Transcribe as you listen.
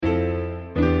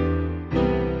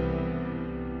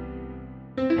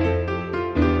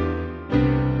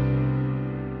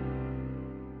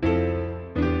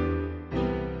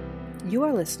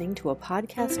You're listening to a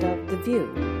podcast of The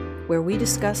View, where we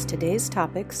discuss today's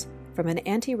topics from an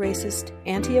anti-racist,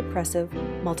 anti-oppressive,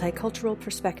 multicultural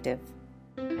perspective.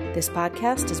 This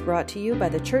podcast is brought to you by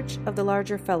the Church of the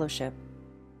Larger Fellowship.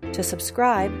 To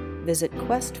subscribe, visit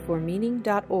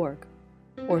questformeaning.org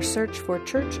or search for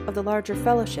Church of the Larger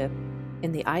Fellowship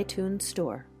in the iTunes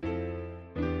Store.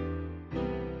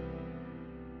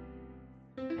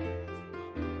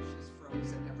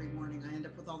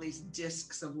 These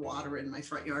discs of water in my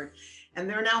front yard, and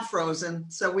they're now frozen.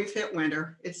 So we've hit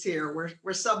winter. It's here.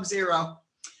 We're sub-zero.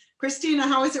 Christina,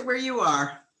 how is it where you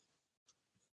are?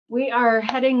 We are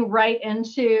heading right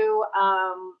into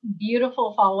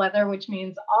beautiful fall weather, which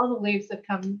means all the leaves have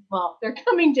come. Well, they're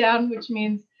coming down, which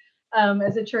means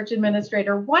as a church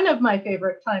administrator, one of my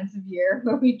favorite times of year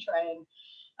where we try and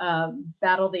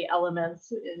battle the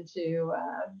elements into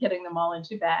getting them all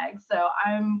into bags. So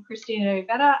I'm Christina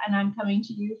Rivera, and I'm coming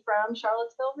to you from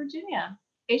Charlottesville, Virginia.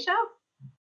 Aisha?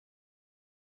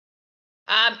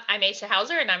 I'm Aisha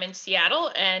Hauser, and I'm in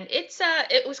Seattle. And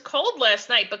it was cold last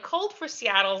night, but cold for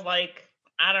Seattle's like,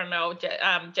 I don't know,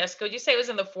 Jessica, would you say it was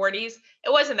in the 40s?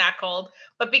 It wasn't that cold,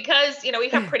 but because, we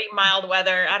have pretty mild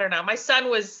weather, I don't know. My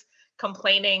son was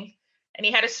complaining, and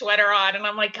he had a sweater on, and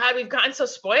I'm like, God, we've gotten so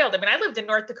spoiled. I mean, I lived in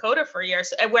North Dakota for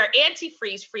years where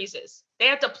antifreeze freezes. They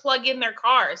have to plug in their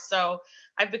cars. So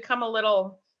I've become a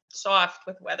little soft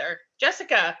with weather.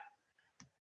 Jessica.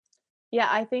 Yeah,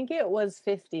 I think it was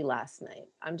 50 last night.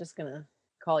 I'm just going to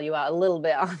call you out a little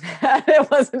bit on that. It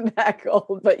wasn't that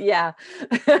cold, but yeah.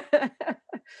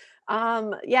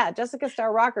 Jessica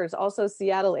Star Rockers, also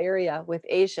Seattle area with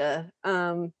Aisha.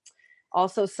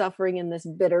 Also suffering in this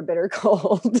bitter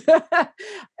cold.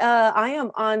 I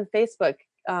am on Facebook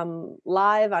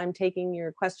live. I'm taking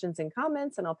your questions and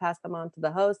comments, and I'll pass them on to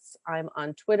the hosts. I'm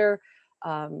on Twitter,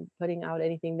 putting out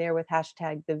anything there with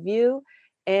hashtag The View.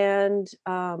 And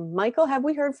Michael, have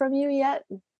we heard from you yet?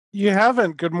 You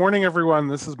haven't. Good morning, everyone.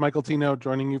 This is Michael Tino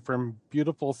joining you from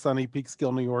beautiful, sunny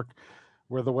Peekskill, New York,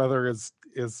 where the weather is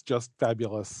just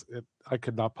fabulous. I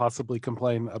could not possibly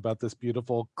complain about this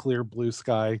beautiful, clear blue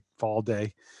sky fall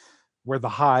day where the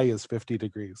high is 50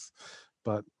 degrees.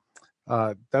 But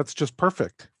that's just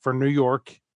perfect for New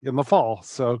York in the fall.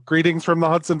 So greetings from the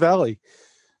Hudson Valley.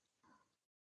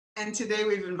 And today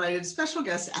we've invited special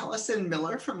guest Alison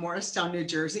Miller from Morristown, New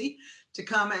Jersey, to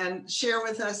come and share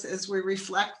with us as we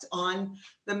reflect on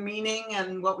the meaning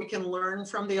and what we can learn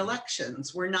from the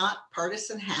elections. We're not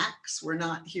partisan hacks. We're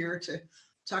not here to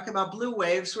talk about blue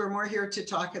waves. We're more here to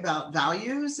talk about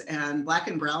values and black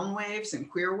and brown waves and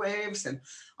queer waves and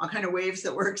all kind of waves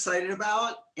that we're excited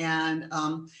about. And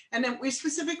then we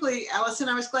specifically, Alison,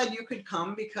 I was glad you could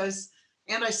come because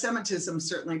anti-Semitism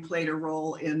certainly played a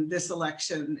role in this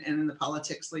election and in the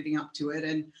politics leading up to it.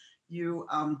 And you,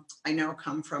 I know,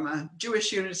 come from a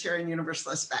Jewish Unitarian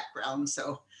Universalist background.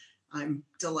 So I'm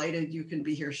delighted you can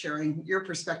be here sharing your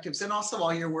perspectives and also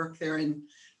all your work there in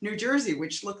New Jersey,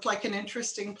 which looked like an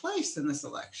interesting place in this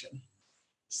election.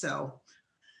 So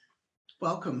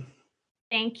welcome.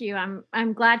 Thank you.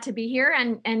 I'm glad to be here.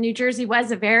 And New Jersey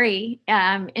was a very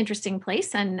interesting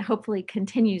place and hopefully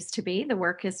continues to be. The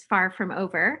work is far from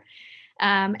over.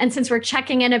 And since we're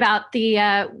checking in about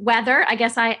the weather, I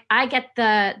guess I get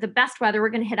the best weather. We're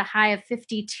going to hit a high of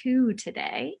 52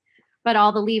 today, but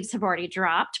all the leaves have already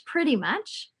dropped pretty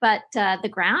much. But the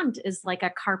ground is like a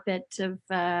carpet of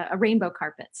a rainbow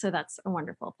carpet. So that's a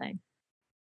wonderful thing.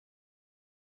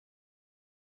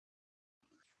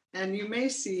 And you may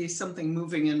see something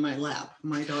moving in my lap.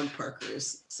 My dog Parker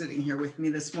is sitting here with me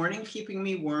this morning, keeping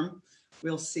me warm.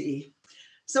 We'll see.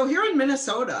 So here in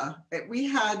Minnesota, we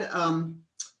had,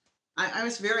 I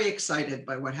was very excited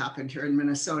by what happened here in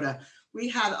Minnesota. We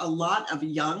had a lot of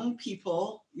young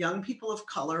people of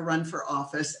color run for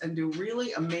office and do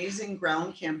really amazing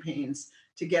ground campaigns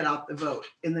to get out the vote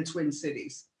in the Twin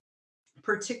Cities.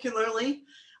 Particularly,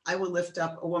 I will lift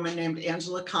up a woman named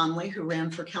Angela Conley, who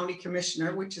ran for county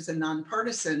commissioner, which is a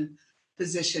nonpartisan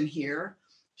position here.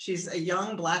 She's a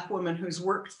young Black woman who's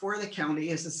worked for the county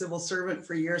as a civil servant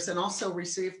for years and also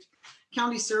received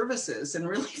county services and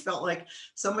really felt like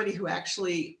somebody who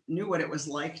actually knew what it was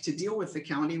like to deal with the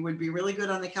county would be really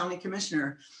good on the county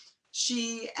commissioner.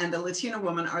 She and a Latina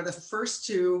woman are the first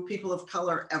two people of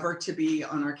color ever to be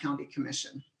on our county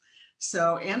commission.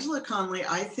 So Angela Conley,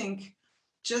 I think,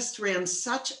 just ran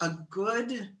such a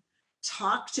good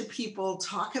talk to people,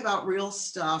 talk about real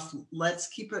stuff, let's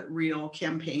keep it real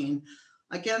campaign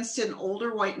against an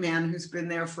older white man who's been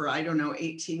there for,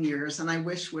 18 years. And I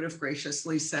wish would have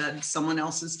graciously said someone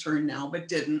else's turn now, but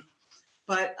didn't.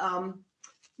 But,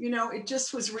 it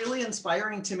just was really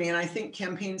inspiring to me. And I think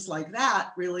campaigns like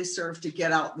that really serve to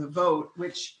get out the vote,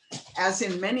 which, as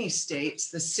in many states,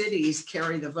 the cities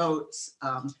carry the votes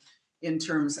in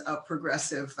terms of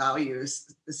progressive values,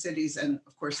 the cities and,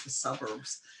 of course, the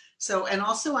suburbs. So, and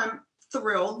also I'm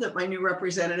thrilled that my new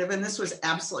representative, and this was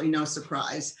absolutely no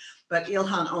surprise, but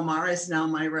Ilhan Omar is now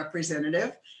my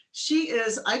representative. She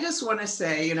is, I just want to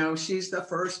say, she's the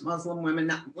first Muslim woman,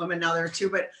 now there are two,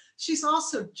 but she's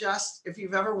also just, if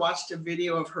you've ever watched a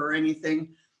video of her or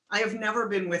anything, I have never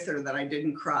been with her that I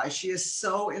didn't cry. She is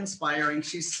so inspiring.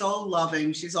 She's so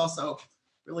loving. She's also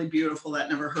really beautiful. That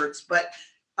never hurts. But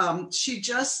she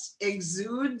just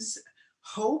exudes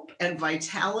hope and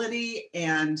vitality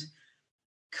and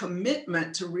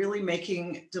commitment to really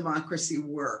making democracy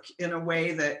work in a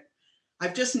way that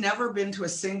I've just never been to a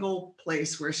single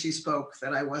place where she spoke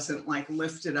that I wasn't like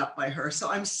lifted up by her.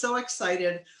 So I'm so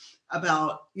excited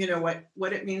about,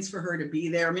 what it means for her to be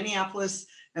there. Minneapolis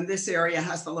and this area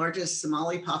has the largest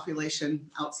Somali population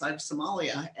outside of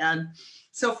Somalia. And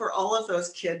so for all of those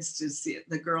kids to see it,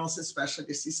 the girls especially,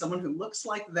 to see someone who looks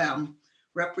like them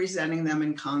representing them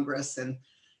in Congress. And,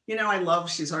 I love,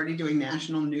 she's already doing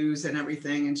national news and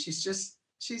everything. And she's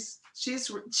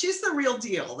the real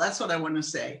deal. That's what I want to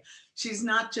say. She's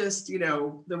not just,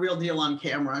 the real deal on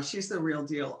camera. She's the real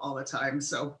deal all the time.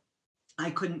 So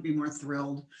I couldn't be more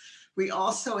thrilled. We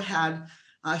also had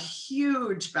a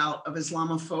huge bout of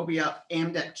Islamophobia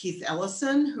aimed at Keith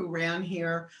Ellison, who ran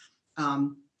here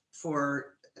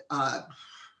for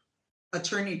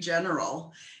Attorney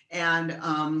General.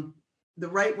 And the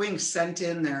right wing sent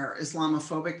in their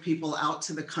Islamophobic people out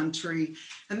to the country.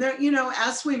 And there,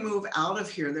 as we move out of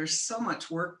here, there's so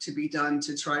much work to be done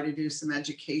to try to do some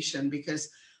education, because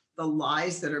the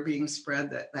lies that are being spread,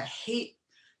 that the hate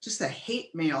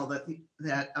mail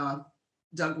that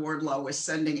Doug Wardlow was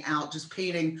sending out, just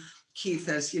painting Keith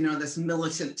as, this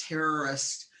militant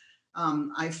terrorist.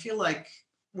 I feel like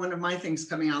one of my things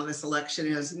coming out of this election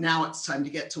is now it's time to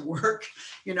get to work.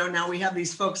 Now we have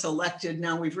these folks elected.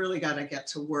 Now we've really got to get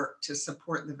to work to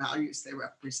support the values they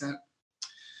represent.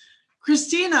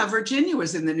 Christina, Virginia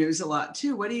was in the news a lot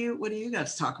too. What do you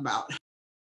guys talk about?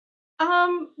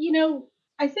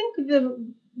 I think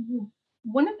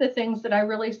one of the things that I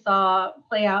really saw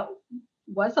play out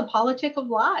was a politic of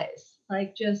lies.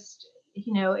 Like, just,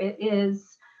 it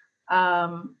is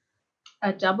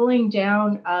a doubling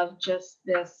down of just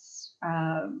this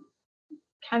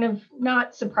kind of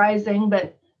not surprising,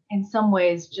 but in some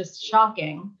ways just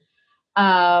shocking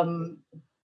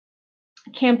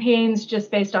campaigns just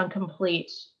based on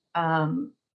complete,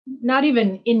 not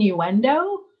even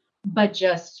innuendo, but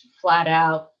just flat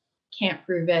out can't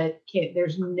prove it.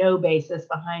 There's no basis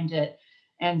behind it.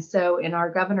 And so in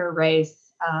our governor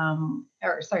race,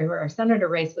 our senator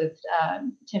race with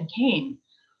Tim Kaine,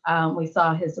 we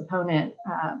saw his opponent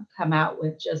come out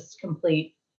with just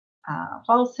complete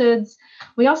falsehoods.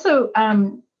 We also,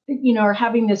 are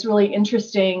having this really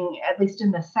interesting, at least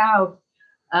in the South,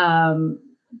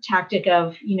 tactic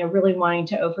of, really wanting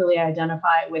to overly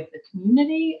identify with the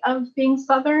community of being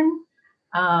Southern.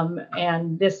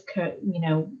 And this,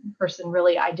 person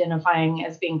really identifying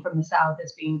as being from the South,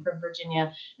 as being from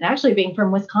Virginia, and actually being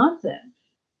from Wisconsin.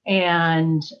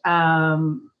 And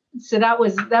so that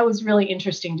was really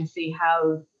interesting to see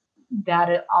how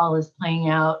that all is playing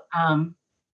out.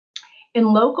 In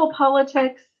local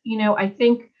politics, I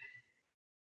think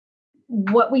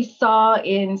what we saw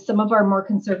in some of our more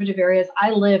conservative areas,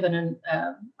 I live in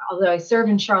although I serve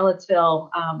in Charlottesville,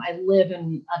 I live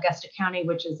in Augusta County,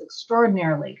 which is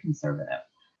extraordinarily conservative.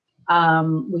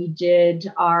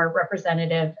 Our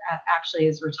representative actually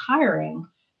is retiring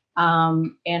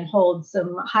and holds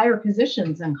some higher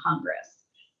positions in Congress.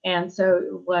 And so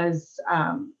it was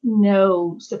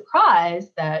no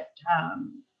surprise that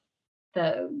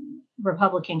the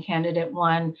Republican candidate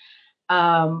won.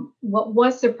 What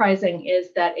was surprising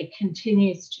is that it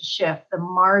continues to shift. The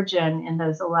margin in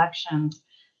those elections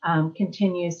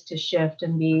continues to shift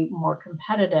and be more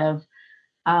competitive.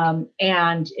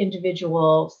 And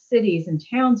individual cities and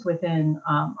towns within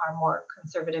our more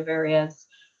conservative areas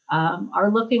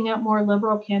are looking at more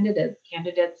liberal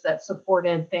candidates that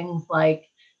supported things like,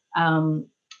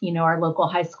 our local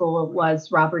high school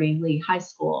was Robert E. Lee High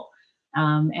School.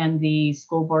 And the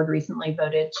school board recently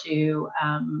voted to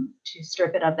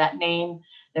strip it of that name.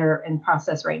 They're in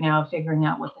process right now of figuring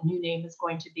out what the new name is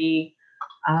going to be.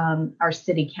 Our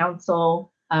city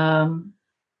council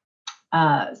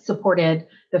supported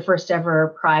the first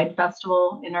ever Pride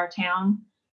Festival in our town,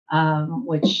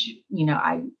 which,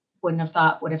 I wouldn't have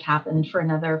thought would have happened for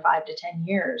another 5 to 10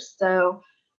 years. So,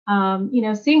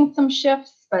 seeing some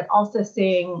shifts, but also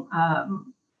seeing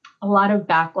a lot of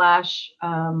backlash.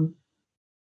 I'm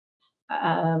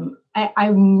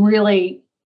really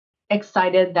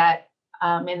excited that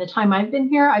in the time I've been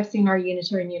here, I've seen our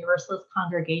Unitarian Universalist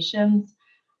congregations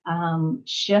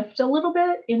shift a little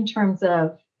bit in terms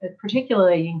of,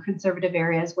 particularly in conservative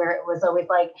areas where it was always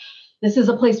like, this is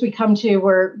a place we come to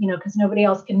where, because nobody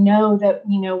else can know that,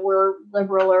 we're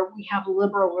liberal or we have a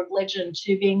liberal religion,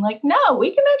 to being like, no,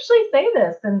 we can actually say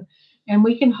this and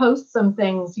we can host some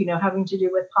things, having to do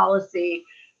with policy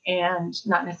and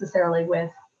not necessarily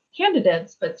with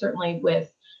candidates, but certainly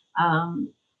with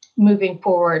moving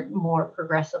forward more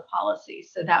progressive policy.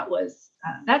 So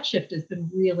that shift has been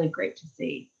really great to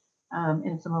see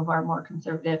in some of our more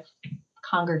conservative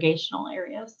congregational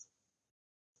areas.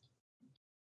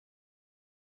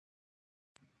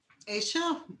 Aisha,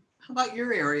 how about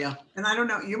your area? And I don't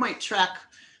know, you might track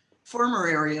former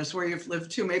areas where you've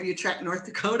lived too. Maybe you track North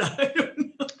Dakota. I don't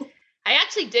know. I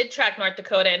actually did track North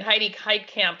Dakota, and Heidi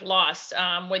Heitkamp lost,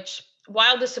 which,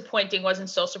 while disappointing,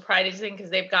 wasn't so surprising because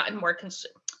they've gotten more.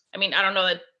 I don't know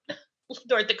that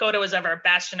North Dakota was ever a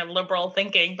bastion of liberal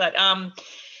thinking, but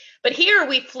here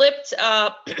we flipped.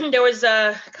 There was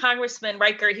a Congressman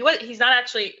Riker. He's not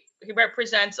actually. He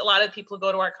represents a lot of people who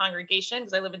go to our congregation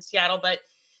because I live in Seattle, but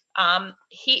I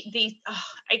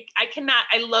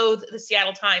loathe the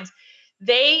Seattle Times.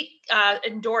 They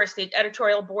the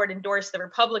editorial board endorsed the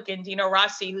Republican Dino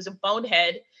Rossi, who's a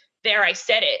bonehead. There, I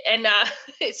said it. And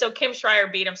so Kim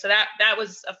Schreier beat him. So that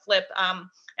was a flip.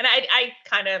 And I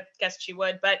kind of guessed she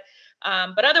would, but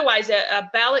otherwise a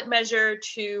ballot measure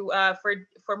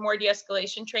for more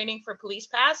de-escalation training for police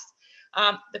passed.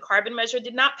 The carbon measure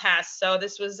did not pass. So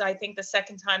this was, I think, the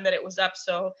second time that it was up.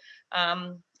 So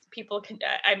people can,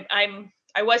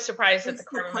 I was surprised that the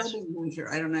carbon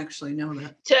measure. I don't actually know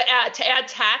that. To add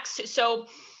tax. So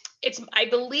I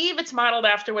believe it's modeled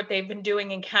after what they've been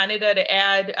doing in Canada to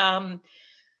add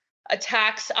a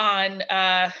tax on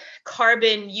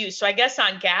carbon use. So I guess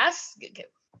on gas,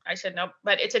 I should know,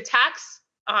 but it's a tax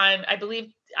on, I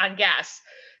believe, on gas.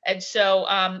 And so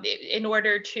in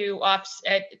order to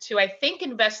offset, I think,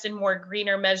 invest in more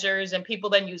greener measures, and people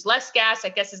then use less gas, I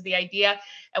guess is the idea.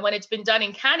 And when it's been done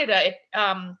in Canada,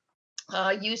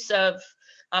 use of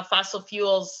fossil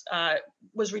fuels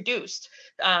was reduced.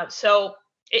 So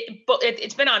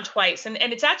it's been on twice. And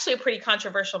it's actually a pretty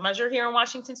controversial measure here in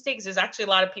Washington State, because there's actually a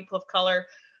lot of people of color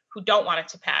who don't want it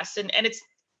to pass. And it's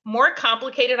more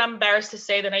complicated, I'm embarrassed to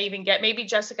say, than I even get. Maybe,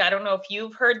 Jessica, I don't know if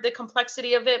you've heard the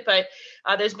complexity of it, but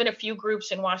there's been a few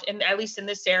groups in Washington, at least in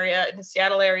this area, in the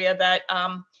Seattle area, that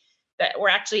were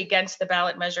actually against the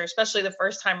ballot measure, especially the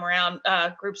first time around.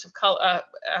 Groups of color,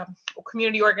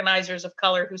 community organizers of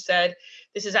color, who said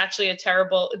this is actually a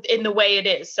terrible, in the way it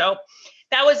is. So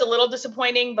that was a little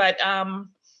disappointing, but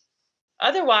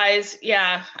otherwise,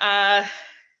 yeah.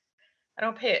 I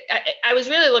don't pay it. I was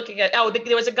really looking at,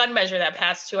 there was a gun measure that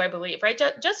passed too, I believe, right?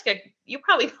 Jessica, you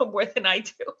probably know more than I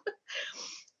do.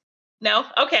 No?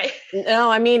 Okay.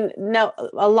 No, no,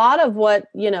 a lot of what,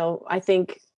 I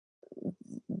think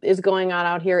is going on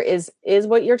out here is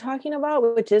what you're talking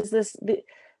about, which is the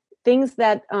things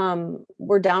that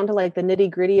we're down to, like the nitty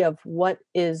gritty of what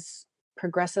is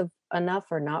progressive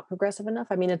enough or not progressive enough.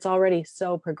 It's already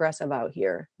so progressive out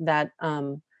here that,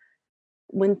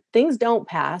 when things don't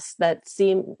pass that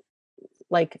seem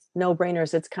like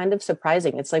no-brainers, it's kind of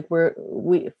surprising. It's like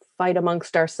we fight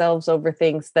amongst ourselves over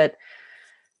things that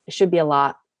should be a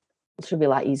lot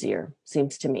easier,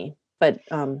 seems to me. But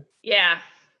yeah.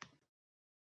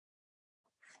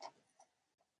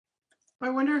 I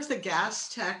wonder if the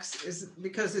gas tax is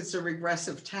because it's a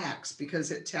regressive tax,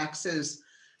 because it taxes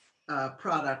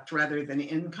product rather than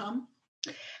income.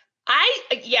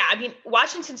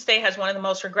 Washington State has one of the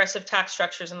most regressive tax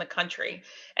structures in the country.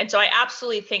 And so I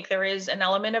absolutely think there is an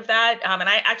element of that. And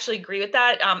I actually agree with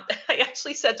that. I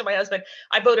actually said to my husband,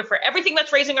 I voted for everything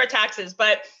that's raising our taxes,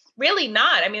 but really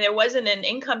not. There wasn't an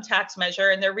income tax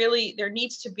measure, and there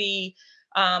needs to be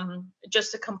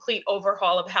just a complete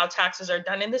overhaul of how taxes are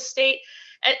done in this state.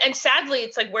 And sadly,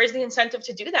 it's like, where's the incentive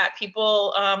to do that?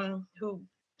 People who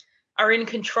are in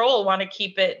control want to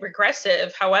keep it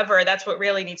regressive. However, that's what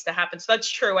really needs to happen. So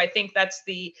that's true. I think that's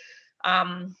the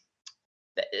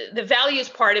values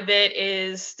part of it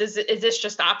is this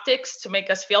just optics to make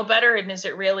us feel better? And is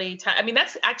it really,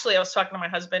 that's actually, I was talking to my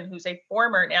husband, who's a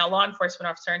former now law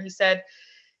enforcement officer, and he said,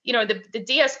 the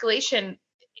de-escalation,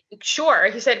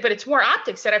 sure. He said, but it's more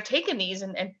optics that I've taken these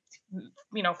and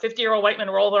 50-year-old white men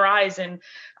roll their eyes. And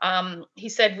he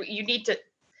said, you need to,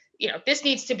 this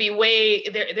needs to be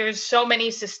there's so many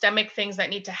systemic things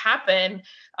that need to happen.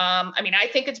 I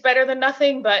think it's better than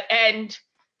nothing,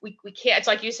 we can't, it's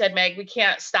like you said, Meg, we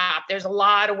can't stop. There's a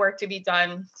lot of work to be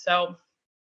done. So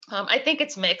I think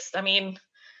it's mixed. I mean,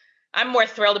 I'm more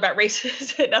thrilled about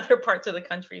races in other parts of the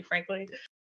country, frankly.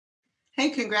 Hey,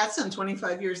 congrats on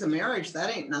 25 years of marriage.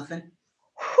 That ain't nothing.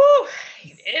 Whew,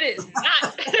 it is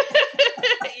not.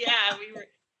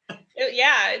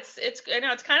 It's you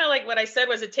know, it's kind of like what I said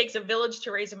was it takes a village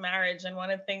to raise a marriage. And one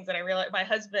of the things that I realized, my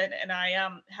husband and I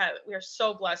we are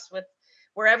so blessed with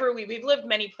wherever we've lived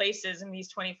many places in these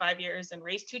 25 years and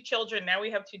raised 2 children. Now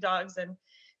we have 2 dogs, and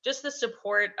just the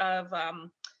support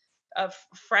of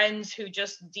friends who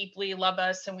just deeply love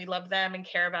us and we love them and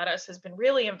care about us has been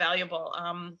really invaluable.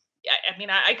 I mean,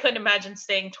 I couldn't imagine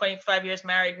staying 25 years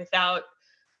married without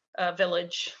a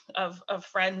village of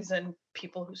friends and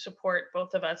people who support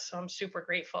both of us. So I'm super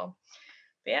grateful.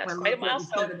 But yeah, it's quite a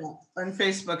milestone. On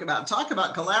Facebook talk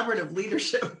about collaborative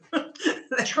leadership.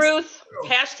 Truth.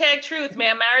 Hashtag truth,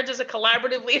 man. Marriage is a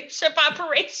collaborative leadership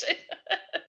operation.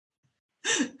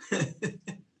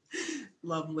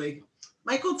 Lovely.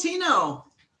 Michael Tino,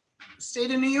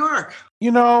 state of New York.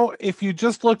 You know, if you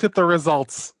just looked at the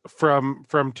results from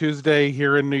Tuesday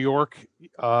here in New York,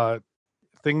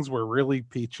 things were really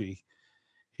peachy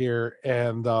here,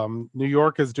 and New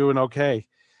York is doing okay.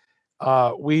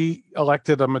 We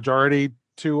elected a majority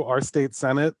to our state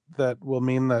Senate that will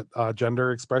mean that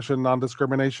gender expression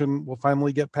non-discrimination will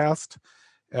finally get passed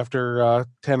after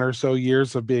 10 or so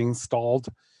years of being stalled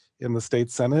in the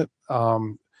state Senate.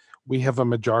 We have a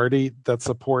majority that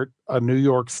support a New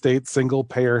York State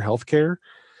single-payer healthcare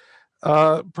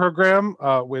program,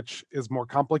 which is more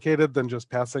complicated than just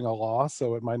passing a law,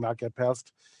 so it might not get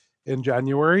passed in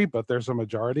January, but there's a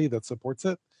majority that supports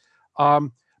it.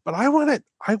 But I want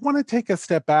to take a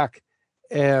step back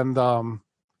and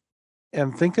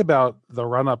think about the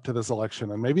run-up to this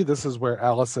election, and maybe this is where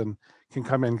Alison can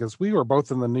come in, because we were both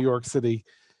in the New York City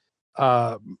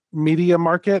media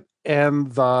market,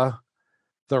 and the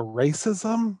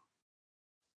racism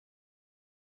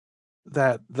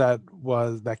that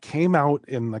came out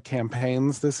in the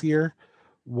campaigns this year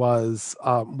was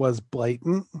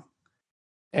blatant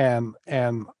and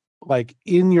like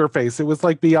in your face. It was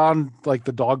like beyond like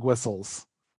the dog whistles,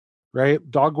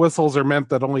 right? Dog whistles are meant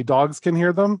that only dogs can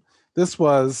hear them. This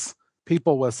was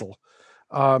people whistle.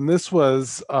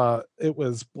 It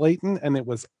was blatant and it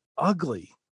was ugly.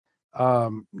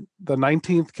 The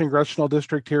 19th congressional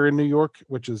district here in New York,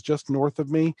 which is just north of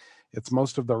me, it's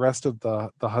most of the rest of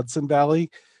the Hudson Valley,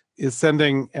 is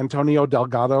sending Antonio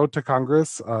Delgado to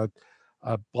Congress, a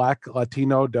Black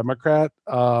Latino Democrat,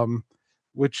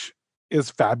 which is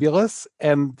fabulous.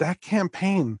 And that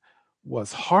campaign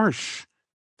was harsh.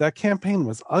 That campaign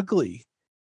was ugly.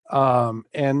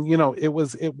 And you know, it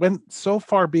went so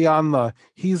far beyond the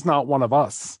 "he's not one of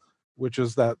us," which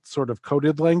is that sort of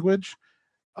coded language.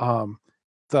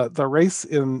 The race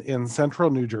in central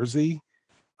New Jersey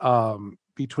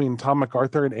between Tom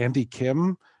MacArthur and Andy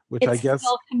Kim, which I guess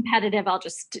still competitive. I'll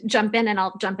just jump in and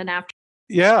I'll jump in after.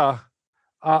 Yeah.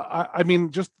 I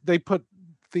mean, just they put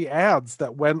the ads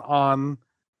that went on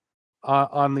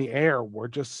the air were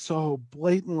just so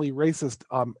blatantly racist,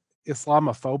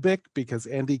 Islamophobic, because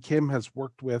Andy Kim has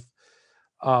worked with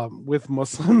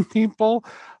Muslim people,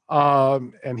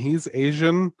 and he's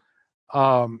Asian.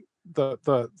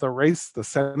 The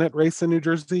Senate race in New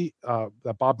Jersey,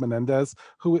 that Bob Menendez,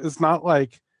 who is not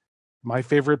like my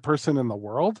favorite person in the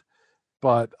world,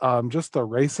 but just the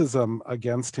racism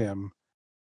against him,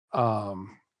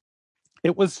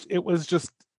 it was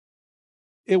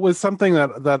something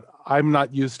that I'm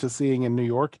not used to seeing in New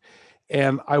York,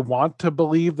 and I want to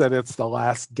believe that it's the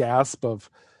last gasp of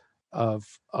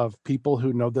people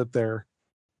who know that they're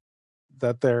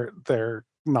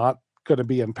not going to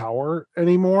be in power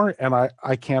anymore, and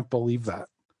I can't believe that,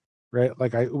 right?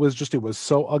 Like it was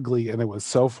so ugly, and it was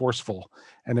so forceful,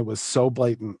 and it was so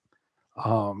blatant.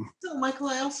 So Michael,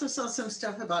 I also saw some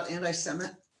stuff about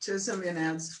anti-Semitism in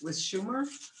ads with Schumer.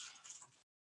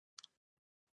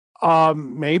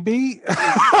 Maybe.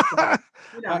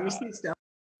 You see stuff.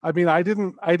 I mean, I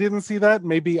didn't see that.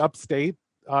 Maybe upstate.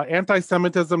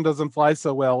 Anti-Semitism doesn't fly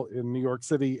so well in New York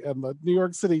City and the New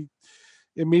York City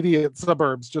immediate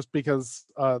suburbs, just because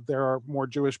there are more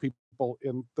Jewish people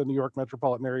in the New York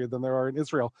metropolitan area than there are in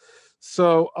Israel.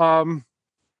 So,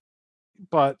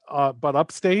 but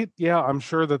upstate, yeah, I'm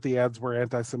sure that the ads were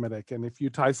anti-Semitic. And if you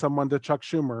tie someone to Chuck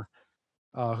Schumer,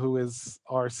 who is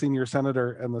our senior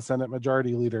senator and the Senate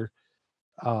Majority Leader,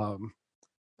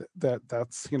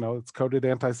 that's it's coded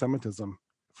anti-Semitism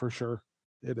for sure.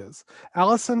 It is.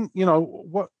 Alison,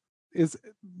 what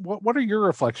are your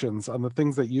reflections on the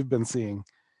things that you've been seeing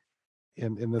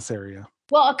in this area?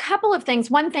 Well, a couple of things.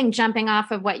 One thing, jumping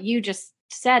off of what you just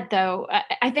said, though,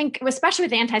 I think especially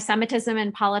with anti-Semitism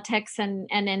in politics and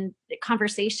in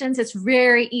conversations, it's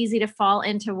very easy to fall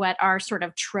into what are sort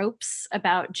of tropes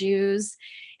about Jews.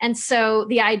 And so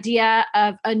the idea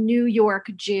of a New York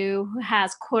Jew who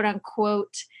has quote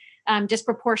unquote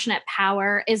disproportionate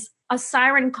power is a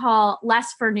siren call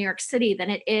less for New York City than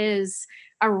it is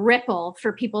a ripple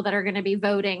for people that are going to be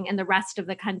voting in the rest of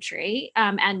the country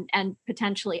and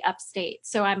potentially upstate.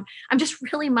 So I'm just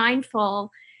really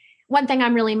mindful. One thing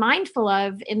I'm really mindful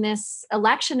of in this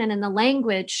election and in the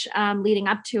language leading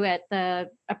up to it, the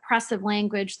oppressive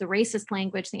language, the racist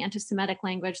language, the anti-Semitic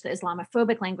language, the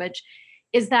Islamophobic language,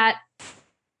 is that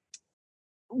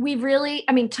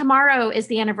tomorrow is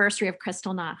the anniversary of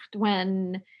Kristallnacht,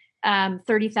 when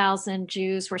 30,000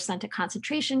 Jews were sent to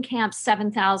concentration camps,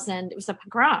 7,000, it was a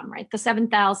pogrom, right? The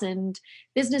 7,000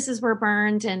 businesses were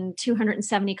burned and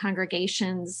 270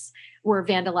 congregations were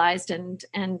vandalized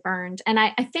and burned. And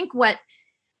I think what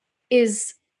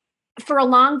is, for a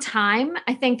long time,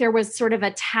 I think there was sort of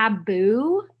a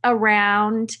taboo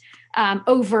around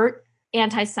overt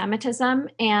anti-Semitism,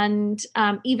 and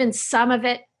even some of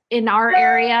it in our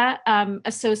area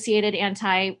associated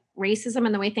anti-racism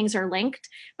and the way things are linked,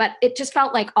 but it just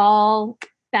felt like all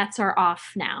bets are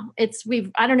off now. I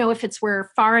don't know if we're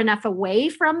far enough away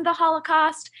from the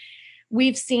Holocaust.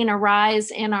 We've seen a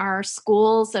rise in our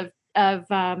schools of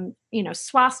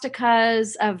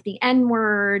swastikas, of the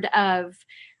N-word, of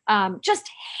just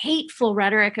hateful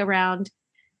rhetoric around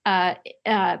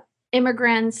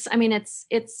immigrants. I mean, it's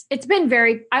been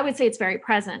I would say it's very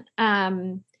present.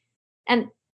 And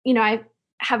I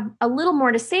have a little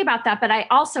more to say about that, but I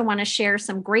also want to share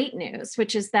some great news,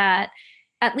 which is that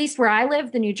at least where I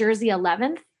live, the New Jersey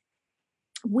 11th,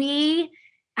 we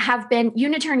have been,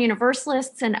 Unitarian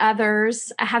Universalists and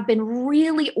others have been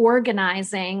really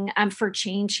organizing for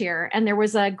change here. And there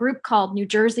was a group called New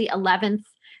Jersey 11th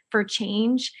for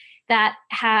Change that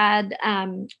had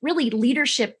really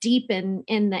leadership deep in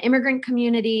the immigrant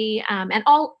community and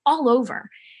all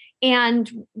over.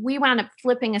 And we wound up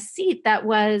flipping a seat that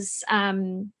was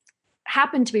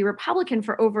happened to be Republican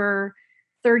for over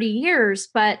 30 years.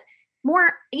 But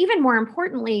even more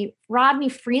importantly, Rodney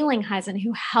Frelinghuysen,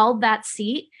 who held that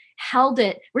seat, held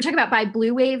it. We're talking about by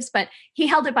blue waves, but he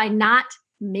held it by not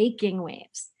making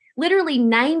waves. Literally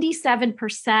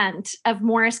 97% of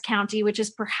Morris County, which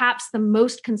is perhaps the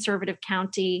most conservative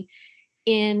county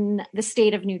in the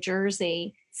state of New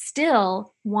Jersey,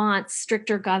 still wants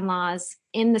stricter gun laws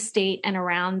in the state and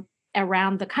around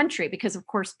the country, because of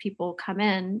course people come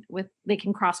in they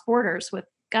can cross borders with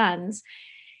guns.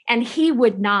 And he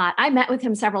would not. I met with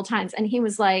him several times and he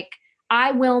was like,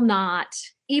 I will not,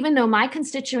 even though my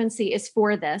constituency is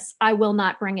for this, I will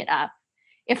not bring it up.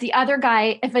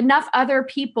 If enough other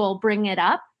people bring it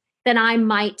up, then I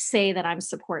might say that I'm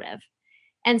supportive.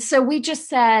 And so we just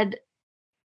said,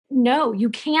 no, you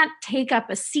can't take up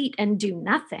a seat and do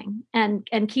nothing and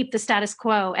keep the status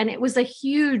quo. And it was a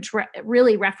huge,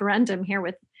 really referendum here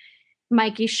with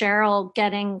Mikey Sherrill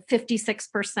getting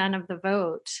 56% of the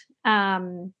vote.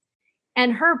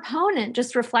 And her opponent,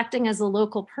 just reflecting as a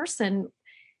local person,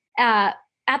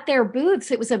 at their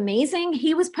booths, it was amazing.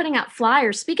 He was putting out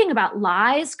flyers. Speaking about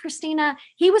lies, Christina,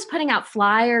 he was putting out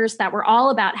flyers that were all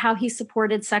about how he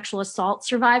supported sexual assault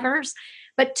survivors.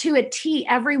 But to a T,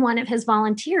 every one of his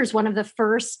volunteers, one of the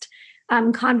first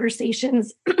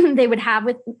conversations they would have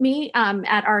with me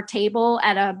at our table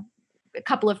at a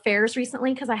couple of fairs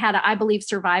recently, because I had a I Believe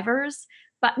Survivors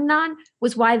button on,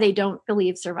 was why they don't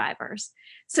believe survivors.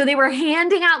 So they were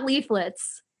handing out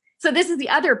leaflets. So this is the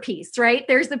other piece, right?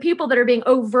 There's the people that are being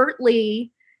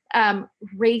overtly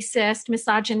racist,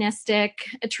 misogynistic,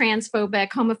 transphobic,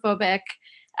 homophobic,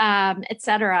 et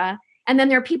cetera. And then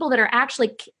there are people that are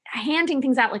actually handing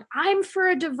things out like, I'm for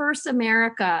a diverse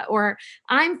America, or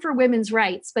I'm for women's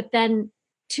rights. But then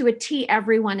to a T,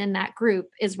 everyone in that group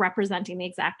is representing the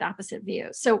exact opposite view.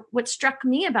 So what struck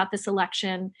me about this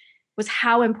election was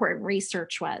how important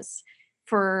research was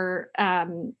for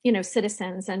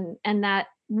citizens, and that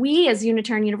we as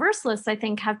Unitarian Universalists, I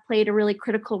think, have played a really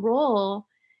critical role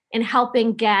in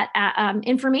helping get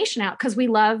information out, because we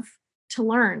love to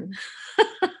learn.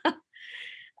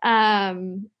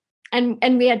 And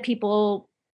we had people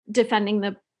defending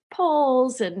the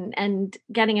polls and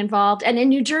getting involved. And in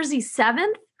New Jersey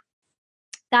 7th,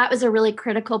 that was a really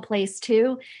critical place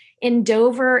too. In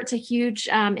Dover, it's a huge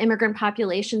immigrant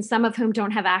population, some of whom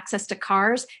don't have access to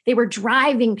cars. They were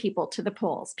driving people to the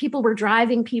polls. People were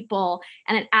driving people,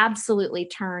 and it absolutely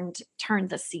turned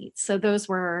the seats. So those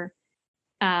were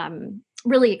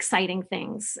really exciting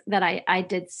things that I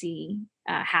did see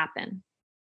happen.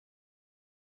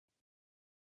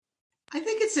 I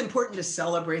think it's important to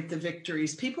celebrate the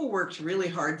victories. People worked really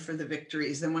hard for the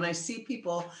victories. And when I see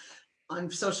people on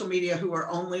social media who are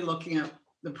only looking at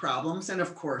the problems, and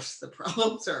of course the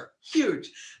problems are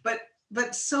huge, but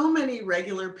so many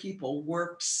regular people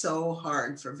worked so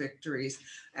hard for victories.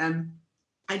 And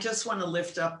I just want to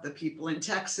lift up the people in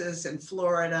Texas and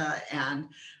Florida and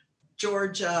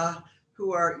Georgia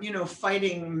who are,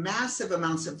 fighting massive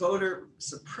amounts of voter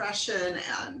suppression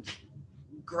and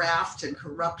graft and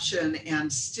corruption,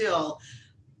 and still,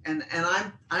 and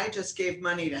I just gave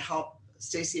money to help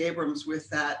Stacey Abrams with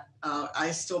that.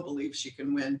 I still believe she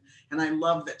can win, and I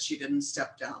love that she didn't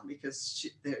step down because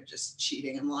they're just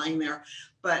cheating and lying there.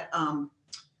 But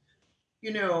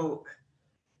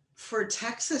for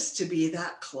Texas to be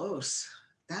that close,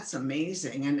 that's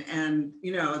amazing. And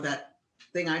that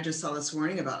thing I just saw this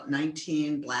morning about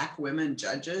 19 Black women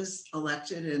judges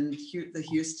elected in the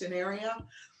Houston area.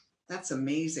 That's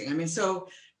amazing. I mean, so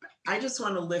I just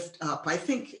want to lift up. I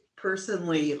think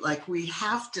personally, like, we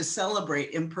have to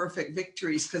celebrate imperfect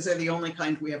victories because they're the only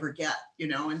kind we ever get,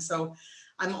 and so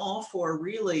I'm all for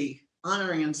really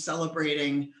honoring and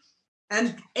celebrating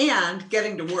and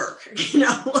getting to work,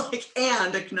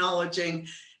 and acknowledging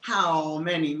how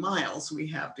many miles we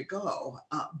have to go.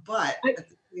 But at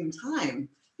the same time,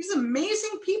 these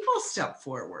amazing people step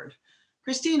forward.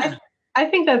 Christina. I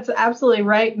think that's absolutely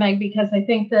right, Meg, because I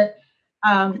think that,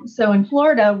 so in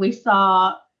Florida, we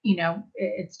saw,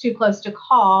 it's too close to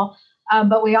call,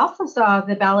 but we also saw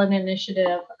the ballot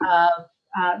initiative of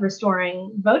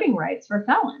restoring voting rights for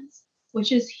felons,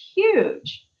 which is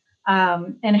huge,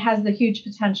 and it has the huge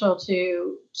potential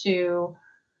to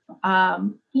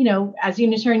as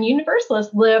Unitarian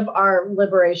Universalists, live our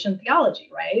liberation theology,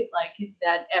 right? Like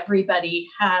that everybody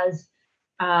has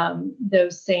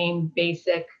those same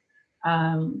basic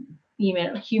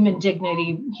human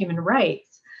dignity, human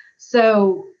rights.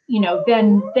 So,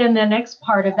 then the next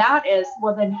part of that is,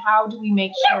 well, then how do we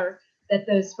make sure that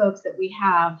those folks that we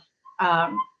have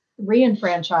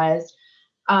re-enfranchised,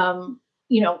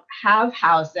 have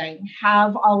housing,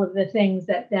 have all of the things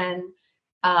that then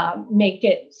make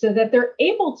it so that they're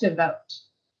able to vote,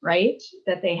 right?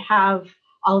 That they have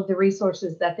all of the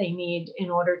resources that they need in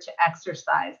order to exercise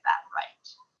that right.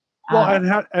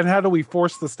 Well, and how do we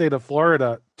force the state of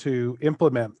Florida to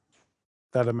implement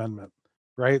that amendment,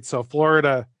 right? So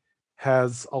Florida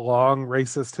has a long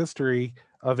racist history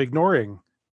of ignoring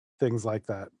things like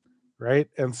that, right?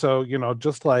 And so,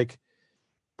 just like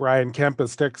Brian Kemp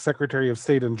as Secretary of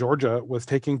State in Georgia was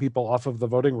taking people off of the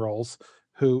voting rolls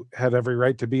who had every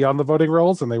right to be on the voting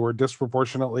rolls, and they were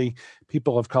disproportionately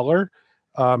people of color,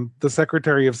 the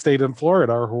Secretary of State in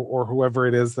Florida or whoever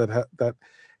it is that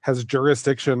has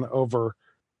jurisdiction over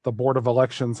the Board of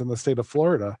Elections in the state of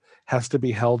Florida has to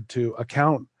be held to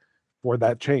account for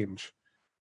that change.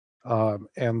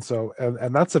 And so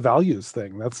that's a values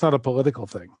thing. That's not a political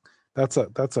thing. That's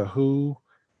a who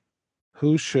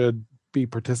should be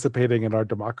participating in our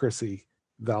democracy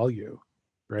value,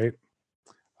 right?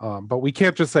 But we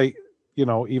can't just say,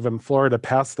 even Florida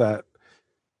passed that,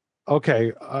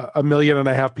 okay, 1.5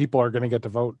 million people are going to get to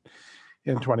vote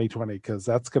in 2020, because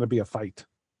that's going to be a fight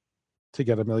to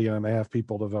get 1.5 million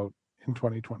people to vote in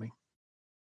 2020.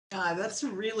 That's a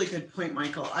really good point,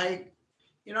 Michael. I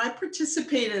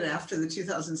participated after the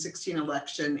 2016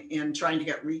 election in trying to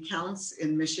get recounts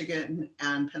in Michigan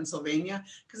and Pennsylvania,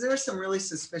 because there were some really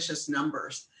suspicious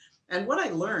numbers. And what I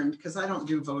learned, because I don't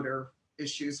do voter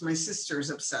issues, my sister's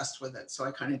obsessed with it, so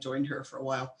I kind of joined her for a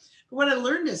while. But what I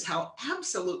learned is how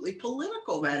absolutely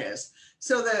political that is.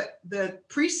 So the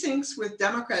precincts with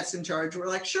Democrats in charge were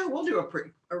like, sure, we'll do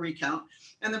a recount.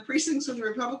 And the precincts with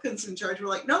Republicans in charge were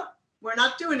like, nope, we're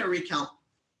not doing a recount.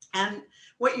 And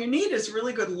what you need is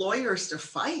really good lawyers to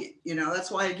fight.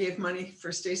 That's why I gave money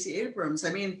for Stacey Abrams.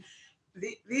 I mean,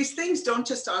 these things don't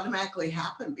just automatically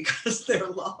happen because they're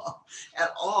law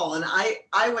at all. And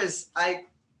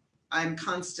I'm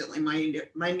constantly,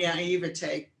 my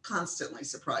naivete constantly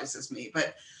surprises me,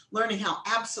 but learning how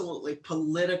absolutely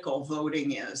political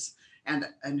voting is,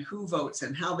 and who votes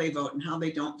and how they vote and how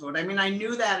they don't vote. I mean, I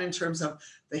knew that in terms of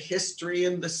the history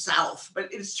in the South, but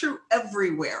it's true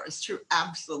everywhere. It's true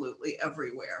absolutely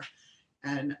everywhere.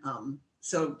 And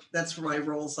so that's why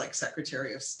roles like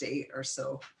Secretary of State are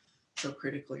so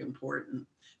critically important.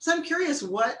 So I'm curious,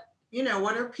 what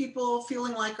are people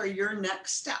feeling like are your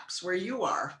next steps where you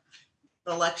are?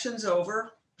 The election's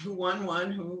over. Who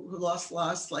won, who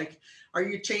lost. Like, are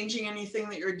you changing anything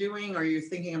that you're doing? Are you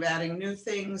thinking of adding new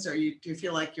things? Do you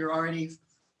feel like you're already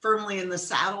firmly in the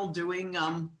saddle doing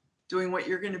what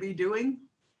you're going to be doing?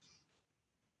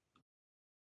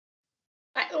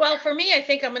 Well, for me, I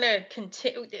think I'm going to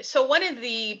continue. So one of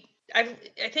the I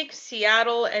think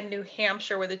Seattle and New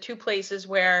Hampshire were the two places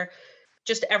where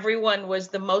just everyone was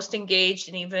the most engaged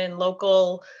in even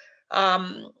local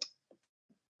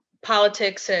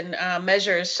politics and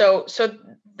measures. So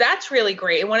that's really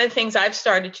great. And one of the things I've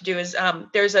started to do is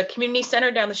there's a community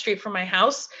center down the street from my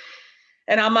house,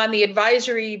 and I'm on the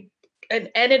advisory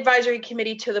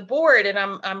committee to the board, and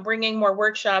I'm bringing more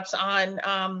workshops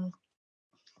on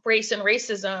race and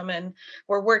racism, and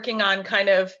we're working on kind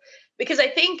of, because I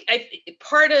think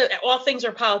part of all things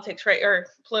are politics, right, or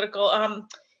political.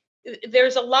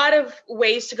 There's a lot of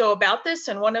ways to go about this,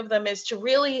 and one of them is to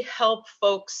really help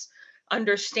folks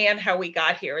understand how we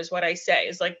got here, is what I say.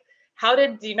 Is like, how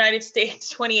did the United States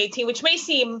 2018, which may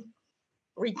seem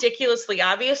ridiculously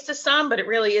obvious to some, but it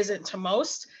really isn't to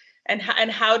most, and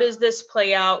how does this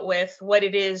play out with what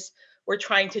it is we're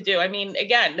trying to do? I mean,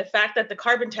 again, the fact that the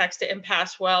carbon tax didn't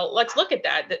pass, well, let's look at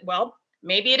that. Well,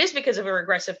 maybe it is because of a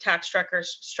regressive tax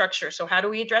structure. So how do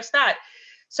we address that?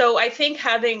 So I think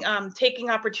having taking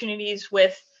opportunities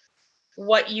with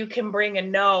what you can bring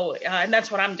and know, and that's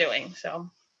what I'm doing.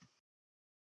 So.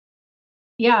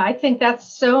 Yeah, I think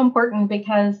that's so important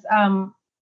because,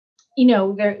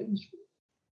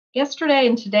 yesterday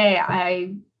and today,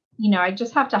 I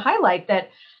just have to highlight that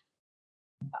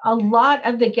a lot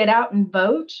of the get out and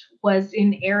vote was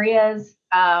in areas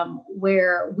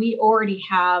where we already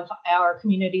have our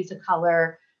communities of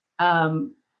color,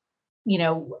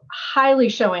 highly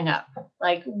showing up.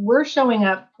 Like, we're showing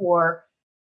up for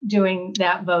doing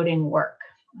that voting work.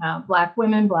 Black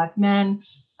women, Black men,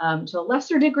 to a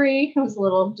lesser degree, it was a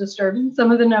little disturbing,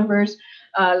 some of the numbers,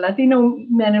 Latino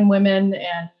men and women,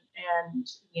 and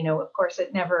of course,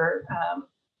 it never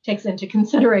takes into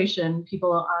consideration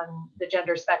people on the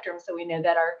gender spectrum. So we know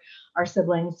that our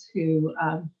siblings who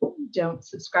don't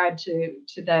subscribe to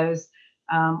those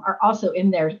are also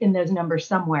in those numbers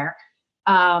somewhere.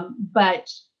 But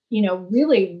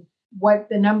really, what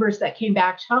the numbers that came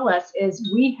back tell us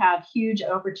is we have huge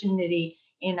opportunity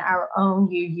in our own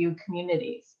UU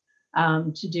communities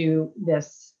to do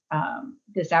this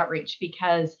outreach,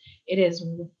 because it is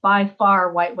by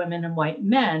far white women and white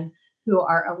men who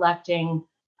are electing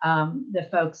the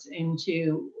folks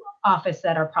into office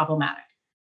that are problematic.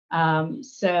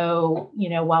 So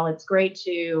while it's great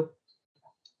to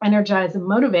energize and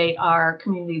motivate our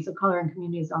communities of color and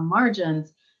communities on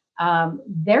margins,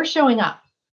 they're showing up,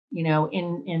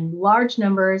 in large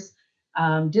numbers,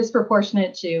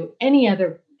 disproportionate to any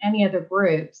other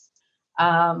groups.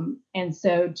 And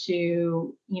so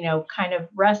to, kind of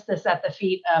rest this at the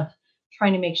feet of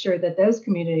trying to make sure that those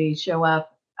communities show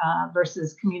up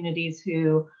versus communities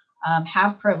who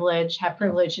have privilege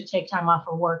to take time off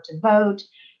of work to vote,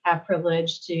 have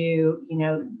privilege to,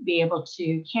 be able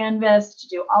to canvass, to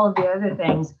do all of the other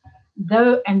things.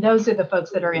 And those are the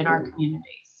folks that are in our communities.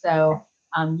 So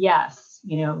yes,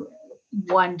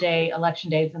 one day, election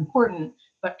day is important,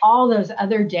 but all those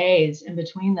other days in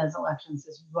between those elections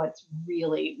is what's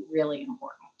really, really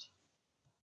important.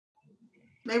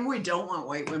 Maybe we don't want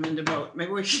white women to vote.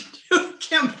 Maybe we should do a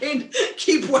campaign to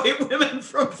keep white women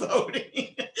from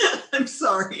voting. I'm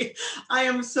sorry. I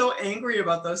am so angry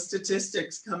about those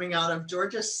statistics coming out of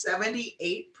Georgia.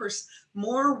 78%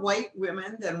 more white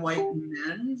women than white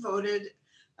men voted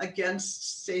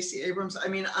against Stacey Abrams. I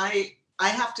mean, I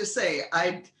have to say,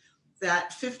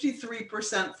 that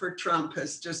 53% for Trump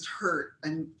has just hurt,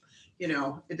 and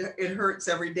it hurts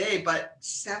every day. But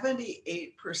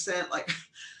 78%, like,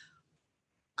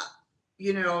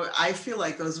 I feel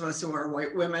like those of us who are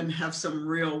white women have some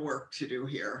real work to do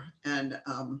here, and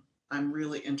I'm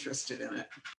really interested in it.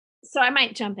 So I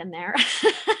might jump in there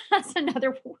as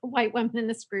another white woman in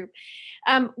this group.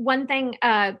 One thing,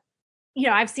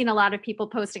 I've seen a lot of people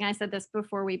posting, I said this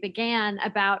before we began,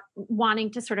 about wanting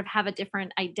to sort of have a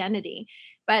different identity.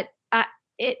 But I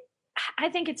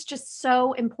think it's just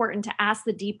so important to ask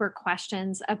the deeper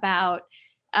questions about,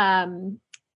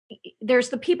 there's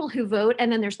the people who vote,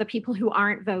 and then there's the people who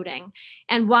aren't voting,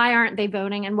 and why aren't they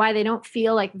voting, and why they don't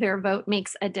feel like their vote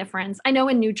makes a difference. I know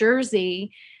in New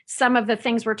Jersey, some of the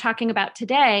things we're talking about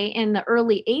today, in the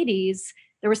early 80s,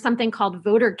 there was something called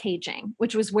voter caging,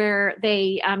 which was where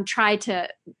they tried to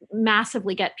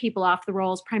massively get people off the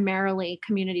rolls, primarily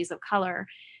communities of color.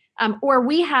 Or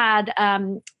we had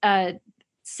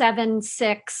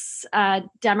 7-6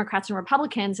 Democrats and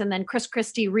Republicans, and then Chris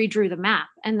Christie redrew the map,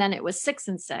 and then it was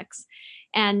 6-6.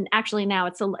 And actually now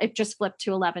it just flipped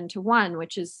to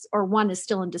 11-1, one is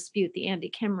still in dispute, the Andy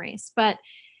Kim race. But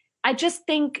I just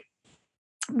think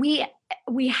we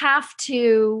have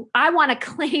to, I want to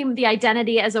claim the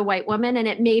identity as a white woman, and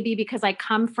it may be because I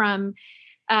come from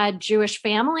a Jewish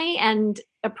family and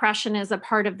oppression is a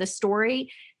part of the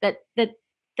story.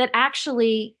 that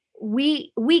actually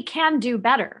we can do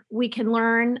better. We can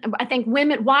learn. I think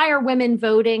why are women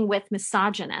voting with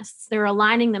misogynists? They're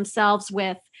aligning themselves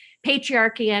with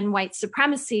patriarchy and white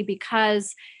supremacy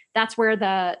because that's where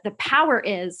the power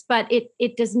is, but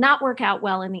it does not work out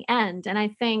well in the end. And I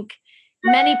think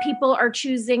many people are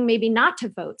choosing maybe not to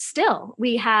vote still.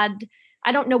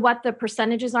 I don't know what the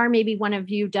percentages are, maybe one of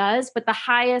you does, but the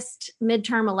highest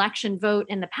midterm election vote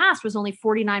in the past was only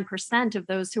 49% of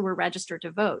those who were registered to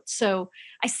vote. So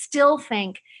I still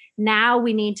think now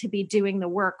we need to be doing the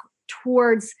work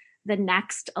towards the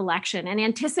next election and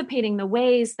anticipating the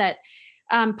ways that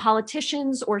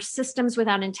politicians or systems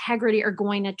without integrity are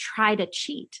going to try to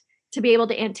cheat, to be able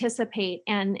to anticipate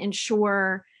and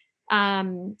ensure,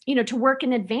 to work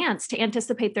in advance to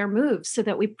anticipate their moves so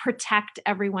that we protect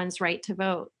everyone's right to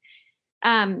vote.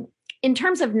 In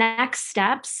terms of next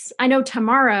steps, I know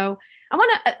tomorrow I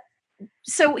want to.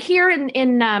 So here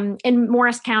in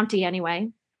Morris County, anyway,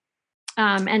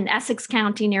 and Essex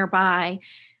County nearby,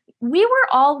 we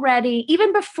were already,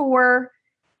 even before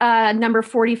number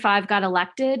 45 got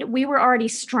elected, we were already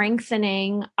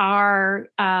strengthening our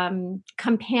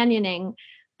companioning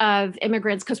of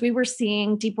immigrants because we were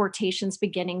seeing deportations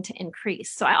beginning to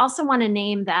increase. So I also want to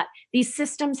name that these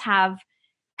systems have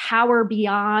power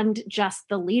beyond just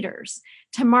the leaders.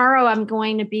 Tomorrow, I'm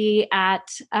going to be at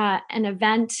an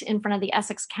event in front of the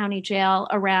Essex County Jail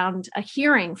around a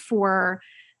hearing for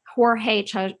Jorge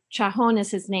Chajon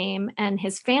is his name, and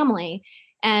his family.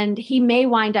 And he may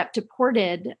wind up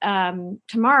deported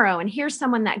tomorrow. And here's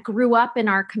someone that grew up in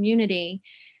our community.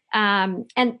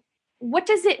 And what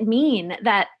does it mean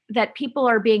that people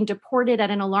are being deported at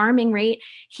an alarming rate?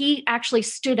 He actually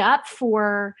stood up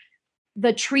for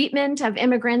the treatment of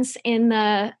immigrants in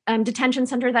the detention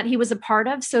center that he was a part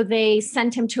of. So they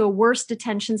sent him to a worse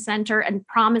detention center and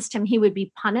promised him he would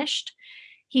be punished.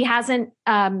 He hasn't,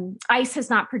 ICE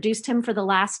has not produced him for the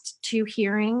last 2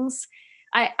 hearings.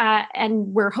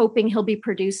 And we're hoping he'll be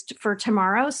produced for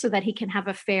tomorrow so that he can have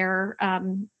a fair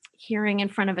hearing in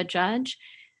front of a judge,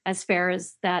 as fair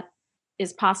as that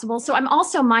is possible. So I'm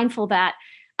also mindful that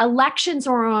elections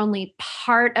are only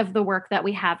part of the work that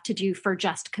we have to do for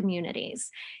just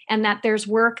communities, and that there's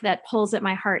work that pulls at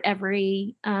my heart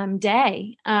every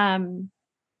day. And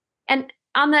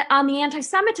on the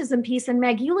anti-Semitism piece, and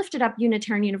Meg, you lifted up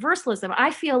Unitarian Universalism.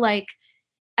 I feel like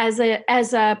as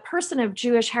a person of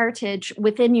Jewish heritage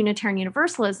within Unitarian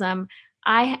Universalism,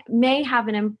 I may have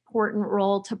an important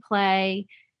role to play.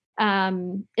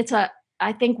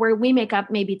 I think where we make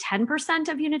up maybe 10%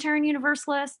 of Unitarian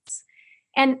Universalists.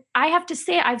 And I have to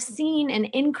say, I've seen an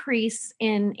increase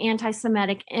in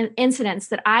anti-Semitic incidents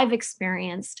that I've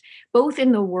experienced, both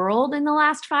in the world in the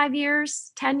last 5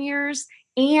 years, 10 years,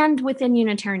 and within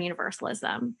Unitarian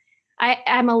Universalism.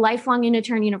 I'm a lifelong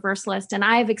Unitarian Universalist, and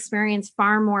I've experienced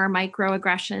far more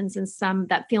microaggressions and some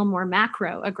that feel more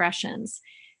macro aggressions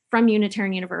from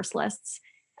Unitarian Universalists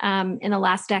in the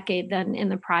last decade than in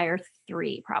the prior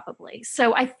 3, probably.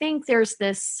 So I think there's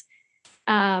this,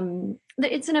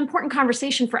 it's an important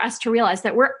conversation for us to realize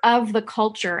that we're of the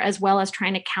culture as well as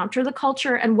trying to counter the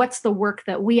culture, and what's the work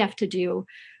that we have to do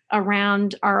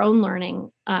around our own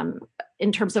learning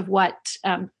in terms of what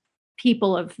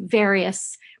people of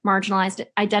various marginalized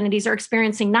identities are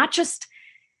experiencing, not just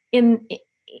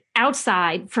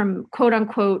outside from quote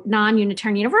unquote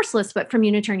non-Unitarian Universalists, but from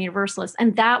Unitarian Universalists.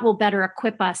 And that will better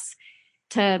equip us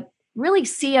to really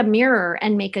see a mirror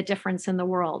and make a difference in the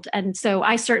world. And so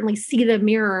I certainly see the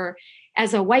mirror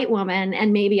as a white woman,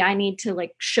 and maybe I need to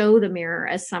show the mirror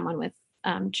as someone with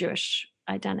Jewish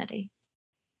identity.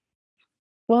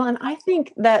 Well, and I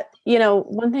think that,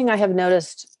 one thing I have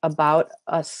noticed about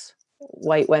us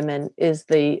white women is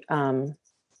there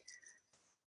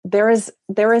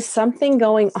is something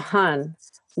going on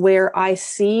where I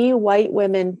see white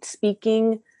women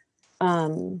speaking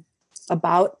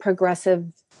about progressive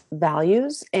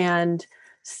values and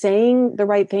saying the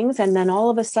right things, and then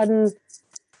all of a sudden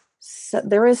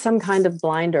there is some kind of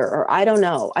blinder, or I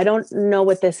don't know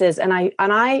what this is, and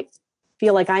I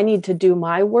feel like I need to do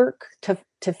my work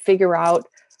to figure out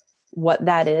what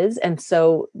that is. And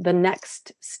so the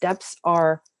next steps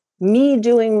are me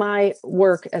doing my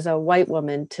work as a white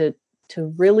woman to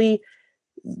really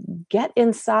get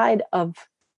inside of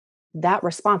that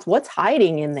response. What's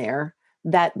hiding in there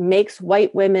that makes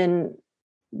white women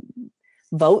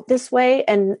vote this way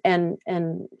and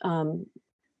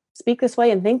speak this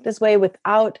way and think this way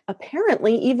without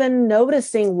apparently even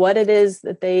noticing what it is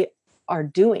that they are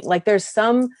doing? There's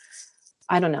some,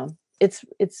 I don't know. It's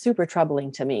super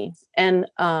troubling to me. And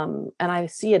I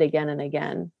see it again and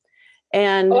again.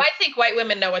 And I think white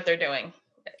women know what they're doing.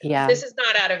 Yeah. This is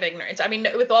not out of ignorance. I mean,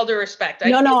 with all due respect.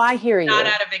 No, I hear you. Not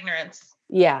out of ignorance.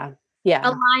 Yeah.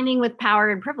 Aligning with power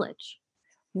and privilege.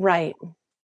 Right.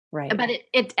 But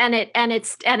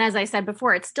and as I said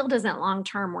before, it still doesn't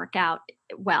long-term work out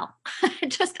well.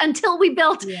 Just until we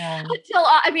built,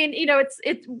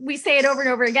 we say it over and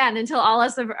over again, until all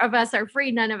of us are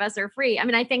free, none of us are free. I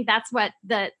mean, I think that's what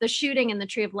the shooting in the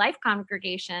Tree of Life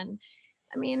congregation,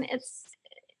 I mean,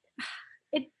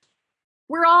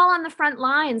 we're all on the front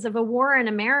lines of a war in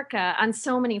America on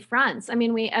so many fronts. I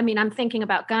mean, I'm thinking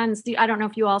about guns. I don't know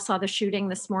if you all saw the shooting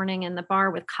this morning in the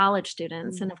bar with college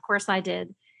students. Mm-hmm. And of course I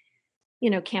did,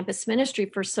 campus ministry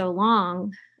for so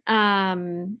long.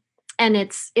 And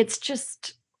it's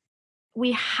just,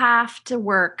 we have to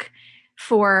work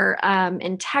for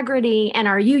integrity and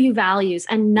our UU values,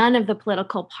 and none of the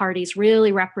political parties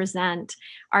really represent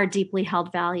our deeply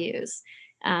held values.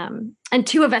 And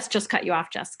two of us just cut you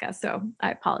off, Jessica, so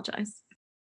I apologize.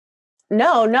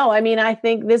 No. I mean, I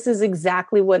think this is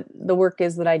exactly what the work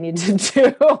is that I need to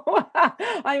do.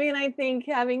 I mean, I think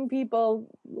having people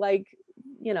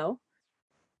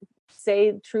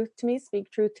say truth to me,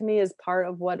 speak truth to me is part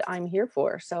of what I'm here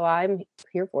for. So I'm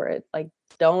here for it. Like,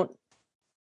 don't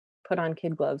put on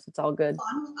kid gloves. It's all good.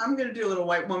 I'm going to do a little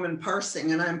white woman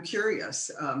parsing, and I'm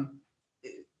curious,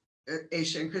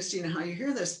 Aisha and Christina, how you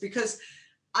hear this, because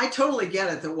I totally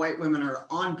get it that white women are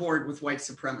on board with white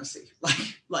supremacy,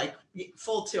 like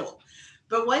full tilt.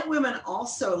 But white women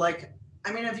also,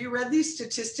 have you read these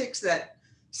statistics that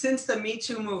since the Me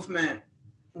Too movement,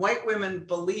 white women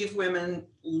believe women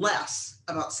less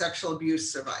about sexual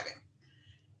abuse surviving?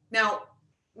 Now,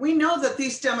 we know that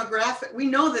we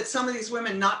know that some of these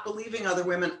women not believing other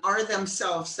women are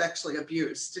themselves sexually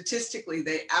abused. Statistically,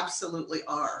 they absolutely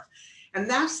are. And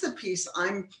that's the piece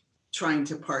I'm trying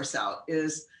to parse out,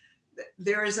 is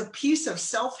there is a piece of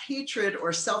self-hatred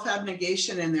or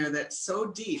self-abnegation in there that's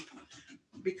so deep,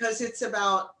 because it's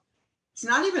not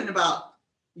even about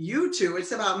you two,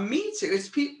 it's about me too.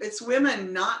 It's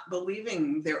women not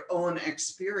believing their own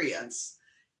experience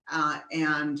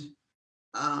and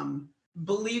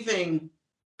believing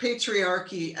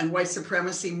patriarchy and white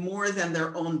supremacy more than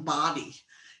their own body.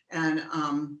 And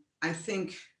I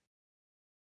think,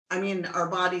 our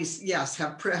bodies, yes,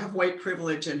 have white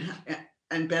privilege and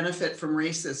benefit from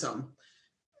racism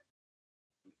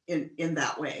in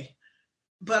that way.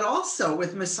 But also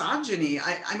with misogyny,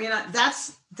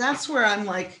 that's where I'm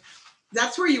like,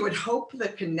 that's where you would hope the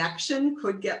connection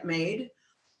could get made.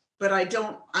 But I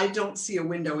don't see a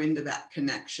window into that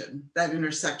connection, that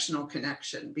intersectional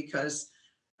connection, because,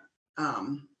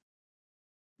 when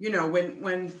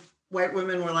white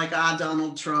women were like,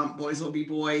 Donald Trump, boys will be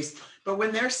boys. But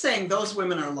when they're saying those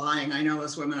women are lying, I know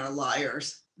those women are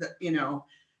liars,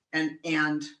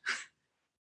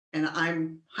 and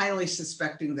I'm highly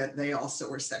suspecting that they also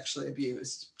were sexually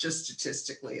abused, just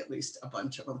statistically, at least a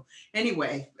bunch of them.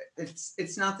 Anyway,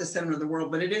 it's not the center of the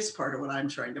world, but it is part of what I'm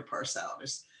trying to parse out,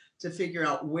 is to figure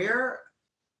out, where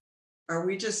are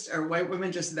white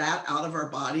women just that out of our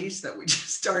bodies that we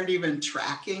just aren't even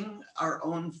tracking our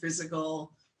own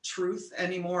physical truth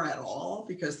anymore at all,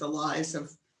 because the lies have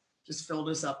just filled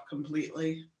us up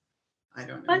completely? I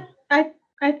don't know. But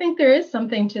I think there is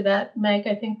something to that, Meg.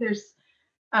 I think there's,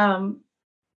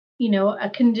 a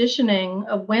conditioning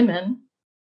of women,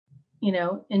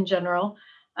 in general,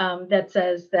 that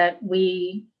says that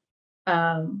we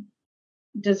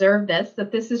deserve this,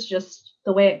 that this is just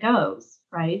the way it goes,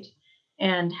 right?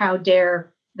 And how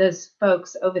dare those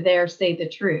folks over there say the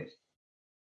truth?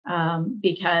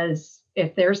 Because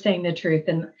if they're saying the truth,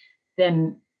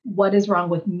 then what is wrong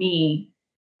with me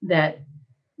that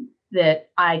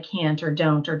I can't or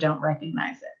don't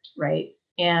recognize it, right?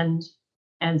 And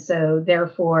so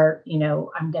therefore,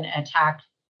 I'm going to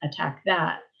attack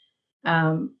that.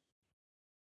 And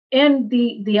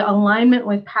the alignment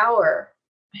with power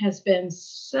has been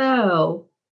so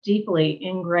deeply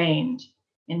ingrained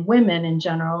in women in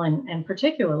general, and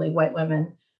particularly white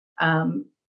women,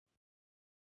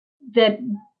 that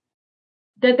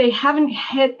they haven't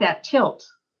hit that tilt,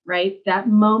 right? That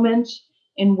moment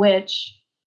in which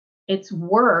it's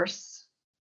worse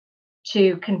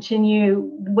to continue,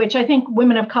 which I think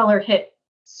women of color hit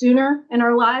sooner in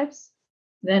our lives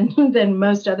than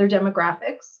most other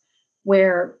demographics,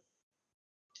 where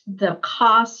the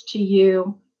cost to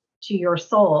you, to your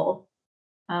soul,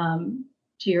 to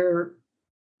your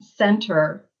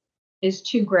center is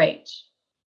too great.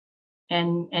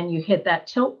 And you hit that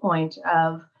tilt point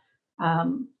of,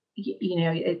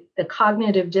 the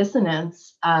cognitive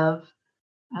dissonance of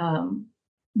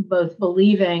both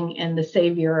believing in the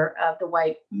savior of the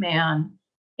white man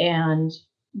and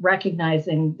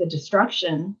recognizing the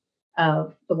destruction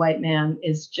of the white man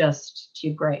is just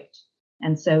too great.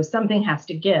 And so something has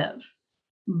to give.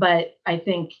 But I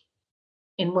think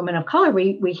in women of color,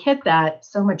 we hit that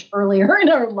so much earlier in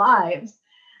our lives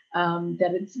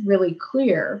that it's really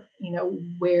clear,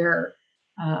 where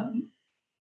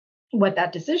what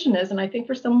that decision is. And I think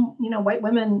for some, white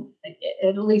women,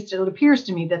 at least it appears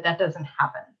to me that doesn't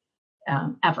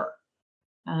happen ever,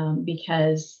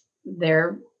 because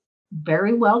they're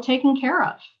very well taken care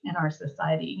of in our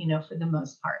society, for the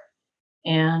most part.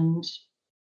 And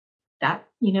that,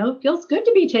 feels good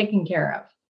to be taken care of.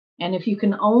 And if you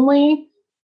can only,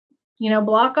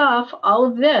 block off all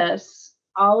of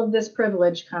this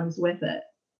privilege comes with it.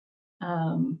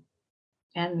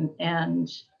 And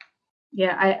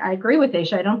yeah, I agree with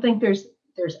Aisha. I don't think there's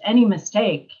any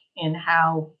mistake in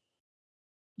how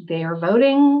they are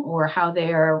voting or how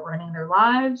they are running their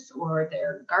lives or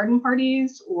their garden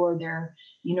parties or their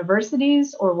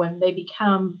universities, or when they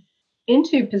become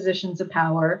into positions of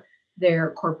power,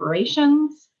 their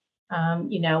corporations,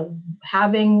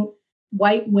 having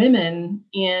white women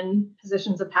in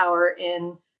positions of power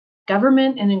in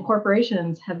government and in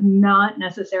corporations have not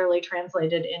necessarily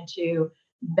translated into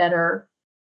better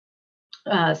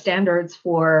standards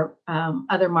for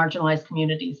other marginalized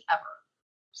communities ever.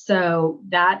 So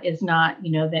that is not,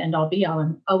 the end all be all.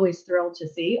 I'm always thrilled to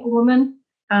see a woman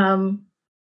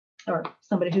or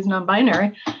somebody who's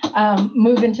non-binary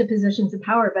move into positions of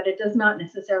power, but it does not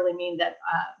necessarily mean that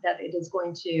it is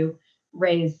going to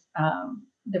raise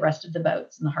the rest of the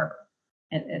boats in the harbor.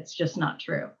 It's just not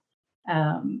true.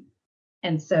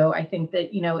 And so I think that,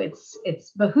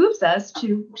 it's behooves us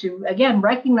to again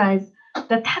recognize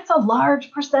that that's a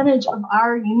large percentage of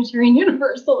our Unitarian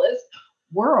Universalist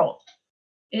world.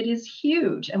 It is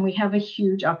huge, and we have a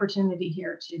huge opportunity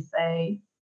here to say,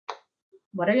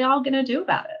 what are y'all going to do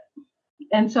about it?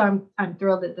 And so I'm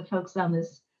thrilled that the folks on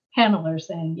this panel are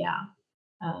saying, yeah.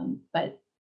 But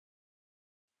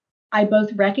I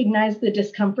both recognize the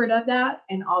discomfort of that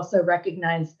and also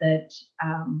recognize that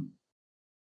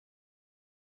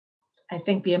I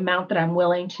think the amount that I'm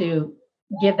willing to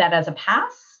give that as a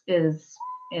pass is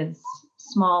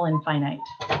small and finite.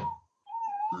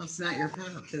 Well, it's not your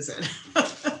path, is it?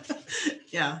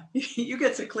 Yeah, you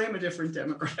get to claim a different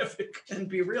demographic and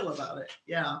be real about it.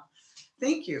 Yeah,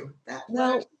 thank you. That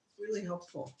was really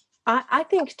helpful. I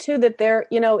think too that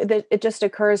that it just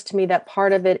occurs to me that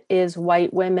part of it is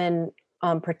white women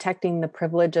protecting the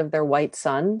privilege of their white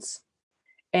sons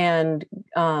and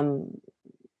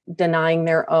denying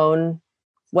their own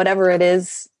whatever it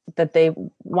is that they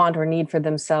want or need for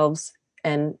themselves,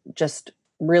 and just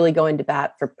really going to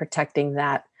bat for protecting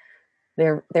that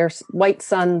their white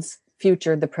sons'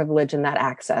 future, the privilege and that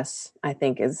access, I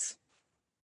think, is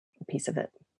a piece of it.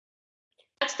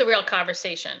 That's the real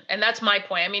conversation. And that's my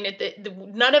point. I mean,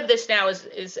 none of this now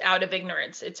is out of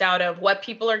ignorance. It's out of what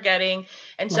people are getting.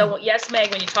 And so, yes,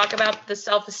 Meg, when you talk about the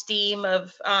self-esteem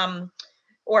of,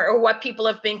 or what people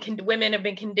have been, women have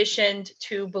been conditioned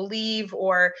to believe,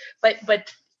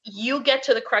 but you get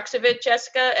to the crux of it,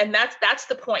 Jessica. And that's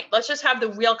the point. Let's just have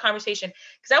the real conversation.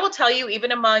 Because I will tell you,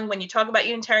 even when you talk about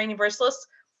Unitarian Universalists,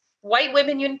 white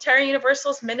women Unitarian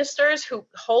Universalist ministers who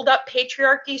hold up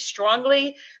patriarchy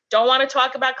strongly don't want to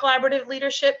talk about collaborative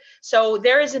leadership. So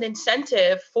there is an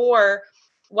incentive for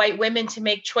white women to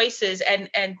make choices. And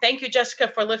thank you, Jessica,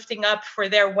 for lifting up for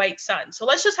their white sons. So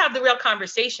let's just have the real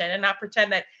conversation and not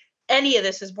pretend that any of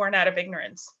this is born out of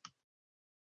ignorance.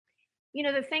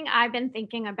 The thing I've been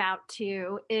thinking about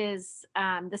too is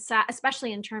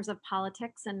especially in terms of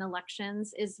politics and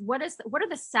elections, is what are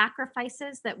the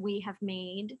sacrifices that we have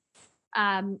made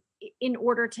in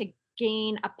order to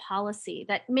gain a policy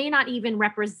that may not even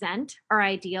represent our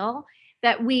ideal,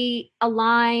 that we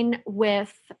align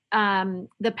with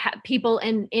the people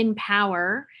in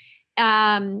power,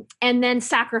 and then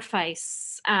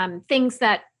sacrifice things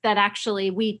that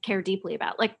actually we care deeply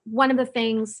about. Like, one of the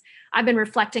things I've been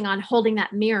reflecting on, holding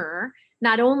that mirror,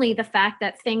 not only the fact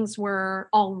that things were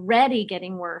already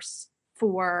getting worse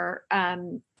for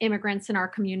immigrants in our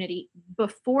community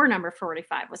before number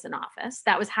 45 was in office.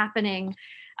 That was happening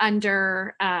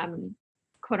under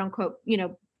quote unquote,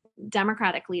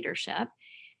 Democratic leadership.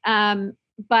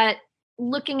 But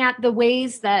looking at the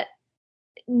ways that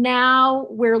now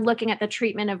we're looking at the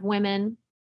treatment of women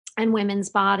and women's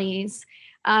bodies.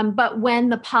 But when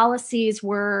the policies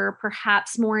were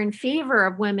perhaps more in favor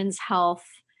of women's health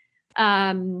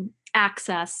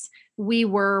access, we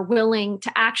were willing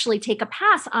to actually take a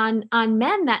pass on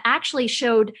men that actually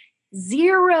showed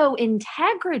zero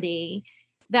integrity,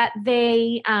 that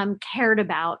they cared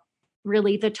about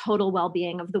really the total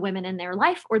well-being of the women in their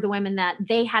life or the women that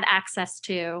they had access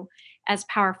to as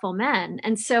powerful men.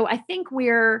 And so I think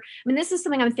this is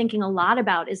something I'm thinking a lot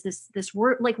about, is this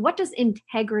word, like, what does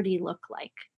integrity look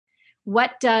like?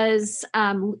 What does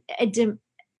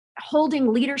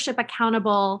holding leadership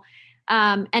accountable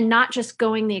and not just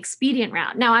going the expedient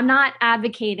route? Now, I'm not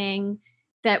advocating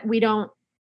that we don't,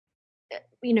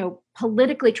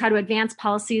 politically try to advance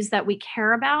policies that we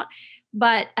care about,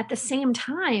 but at the same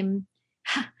time,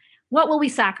 what will we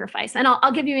sacrifice? And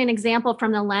I'll give you an example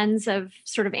from the lens of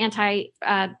sort of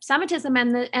anti-Semitism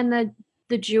and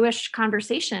the Jewish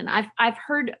conversation. I've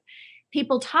heard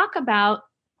people talk about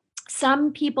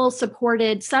some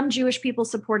Jewish people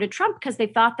supported Trump because they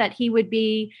thought that he would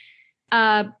be,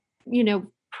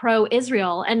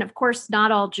 pro-Israel. And of course,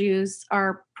 not all Jews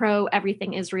are pro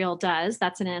everything Israel does.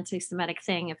 That's an anti-Semitic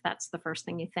thing if that's the first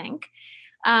thing you think.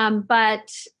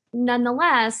 But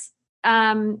nonetheless,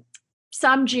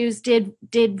 some Jews did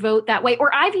vote that way.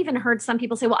 Or I've even heard some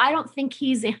people say, well, I don't think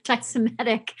he's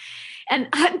anti-Semitic. And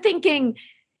I'm thinking,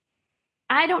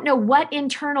 I don't know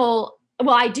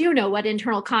I do know what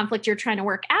internal conflict you're trying to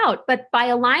work out, but by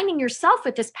aligning yourself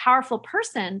with this powerful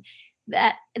person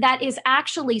that is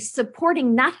actually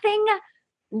supporting nothing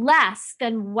less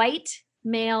than white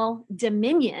male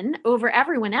dominion over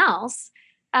everyone else,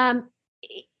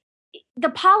 the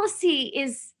policy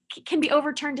can be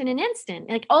overturned in an instant.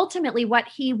 Like, ultimately what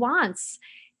he wants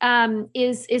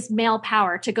is male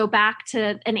power, to go back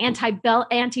to an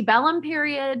antebellum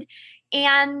period.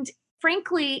 And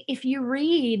frankly, if you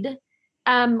read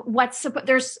there's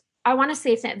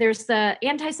the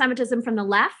anti-Semitism from the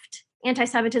left,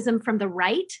 anti-Semitism from the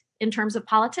right in terms of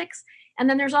politics. And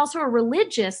then there's also a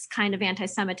religious kind of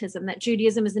anti-Semitism, that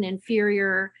Judaism is an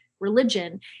inferior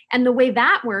religion. And the way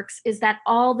that works is that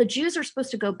all the Jews are supposed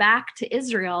to go back to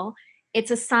Israel. It's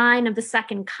a sign of the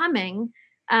second coming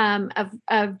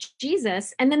of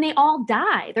Jesus. And then they all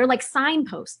die. They're like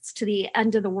signposts to the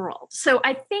end of the world. So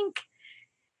I think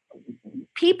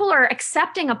people are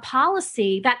accepting a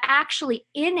policy that actually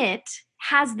in it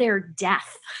has their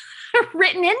death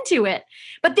written into it,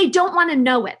 but they don't want to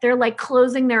know it. They're like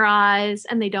closing their eyes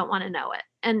and they don't want to know it.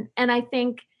 And I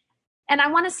think, and I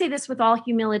want to say this with all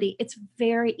humility, it's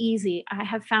very easy. I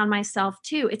have found myself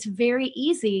too. It's very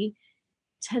easy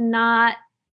to not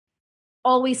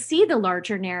always see the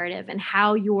larger narrative and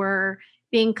how you're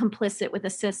being complicit with a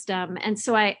system. And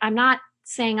so I'm not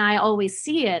saying I always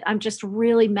see it. I'm just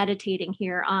really meditating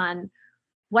here on,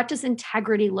 what does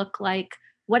integrity look like?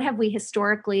 What have we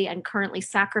historically and currently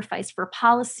sacrificed for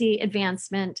policy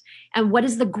advancement? And what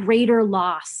is the greater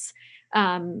loss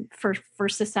for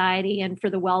society and for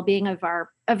the well-being of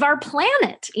our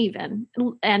planet even,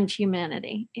 and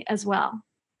humanity as well?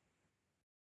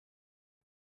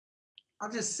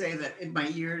 I'll just say that in my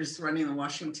years running the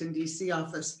Washington, D.C.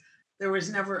 office, there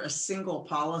was never a single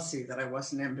policy that I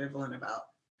wasn't ambivalent about.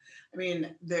 I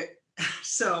mean,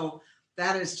 so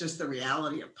that is just the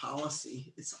reality of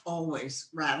policy. It's always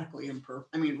radically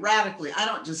imperfect. I mean, radically, I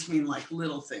don't just mean like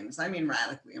little things. I mean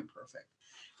radically imperfect.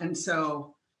 And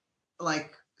so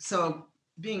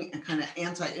being kind of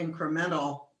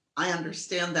anti-incremental, I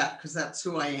understand that because that's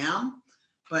who I am,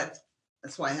 but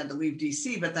that's why I had to leave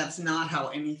DC, but that's not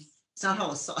how it's not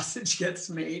how a sausage gets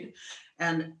made.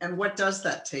 And what does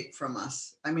that take from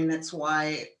us? I mean, it's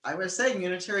why I was saying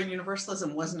Unitarian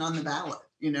Universalism wasn't on the ballot,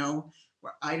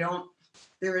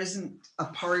 there isn't a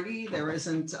party, there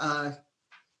isn't a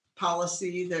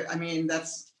policy there. I mean,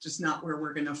 that's just not where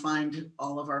we're going to find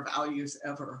all of our values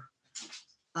ever.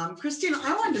 Christina,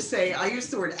 I wanted to say, I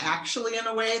used the word actually in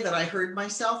a way that I heard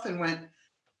myself and went,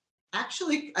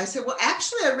 actually, I said, well,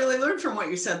 actually, I really learned from what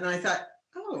you said. And I thought,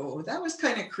 oh, that was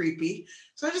kind of creepy.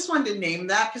 So I just wanted to name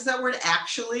that, because that word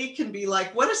actually can be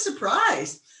like, what a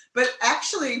surprise. But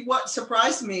actually, what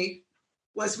surprised me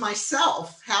was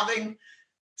myself having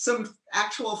some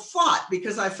actual thought,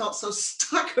 because I felt so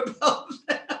stuck about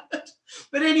that.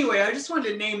 But anyway, I just wanted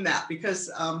to name that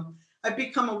because I've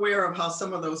become aware of how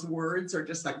some of those words are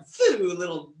just like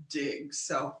little digs.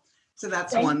 So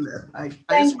that's one that I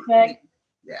Thanks, Meg.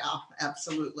 Yeah,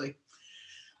 absolutely.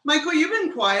 Michael, you've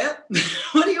been quiet.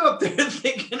 What are you up there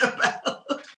thinking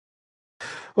about?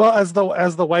 Well, as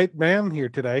the white man here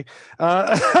today,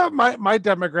 my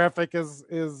demographic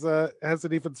is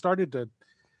hasn't even started to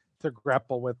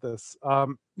grapple with this.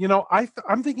 I'm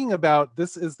thinking about,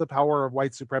 this is the power of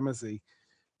white supremacy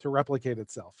to replicate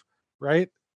itself, right?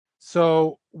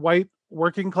 So white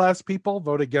working class people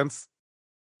vote against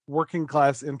working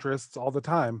class interests all the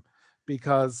time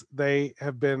because they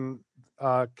have been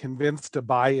convinced to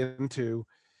buy into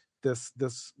this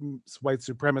white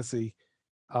supremacy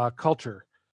culture.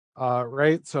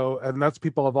 right? So, and that's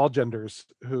people of all genders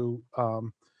who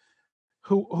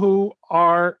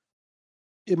are,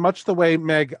 in much the way,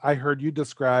 Meg, I heard you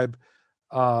describe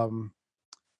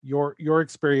your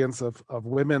experience of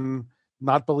women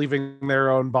not believing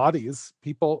their own bodies.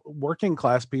 People, working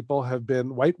class people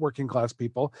white working class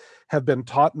people have been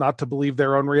taught not to believe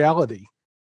their own reality.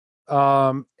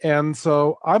 And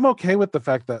so I'm okay with the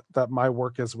fact that my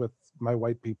work is with my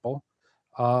white people,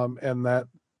 and that,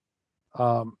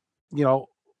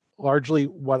 largely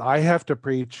what I have to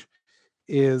preach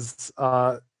is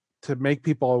to make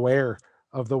people aware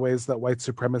of the ways that white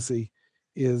supremacy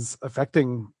is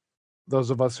affecting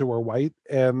those of us who are white,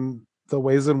 and the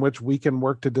ways in which we can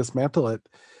work to dismantle it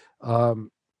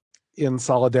in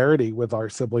solidarity with our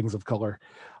siblings of color.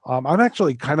 I'm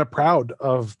actually kind of proud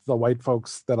of the white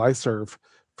folks that I serve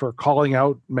for calling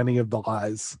out many of the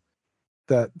lies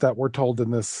that were told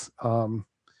in this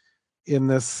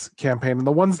campaign. And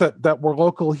the ones that were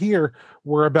local here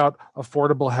were about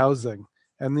affordable housing.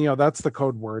 And, that's the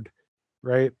code word,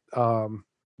 right?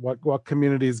 What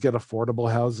communities get affordable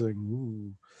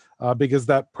housing? Because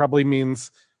that probably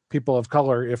means people of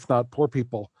color, if not poor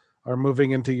people, are moving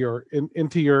into your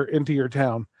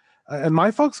town. And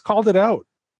my folks called it out,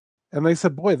 and they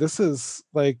said, "Boy, this is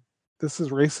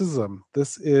racism.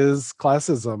 This is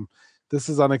classism. This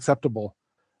is unacceptable."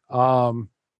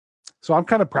 So I'm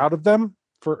kind of proud of them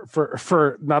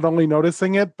for not only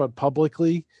noticing it, but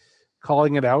publicly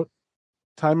calling it out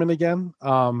time and again.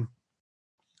 And,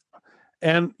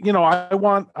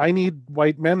 I need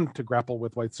white men to grapple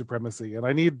with white supremacy, and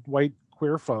I need white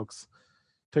queer folks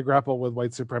to grapple with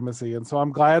white supremacy. And so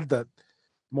I'm glad that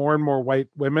more and more white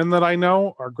women that I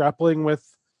know are grappling with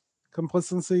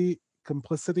complicity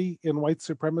in white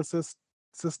supremacist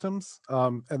systems.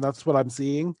 And that's what I'm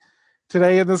seeing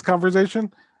today in this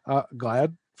conversation.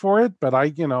 Glad for it, but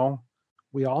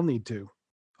we all need to.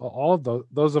 All of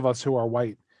those of us who are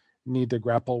white need to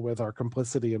grapple with our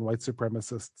complicity in white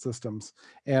supremacist systems.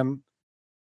 And,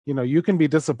 you can be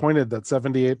disappointed that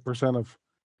 78% of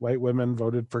white women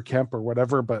voted for Kemp or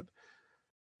whatever, but,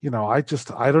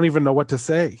 I don't even know what to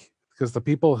say, because the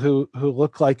people who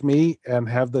look like me and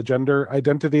have the gender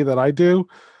identity that I do,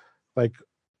 like,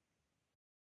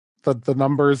 the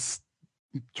numbers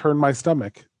turn my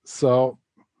stomach. So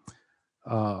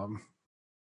I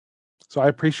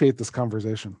appreciate this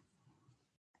conversation.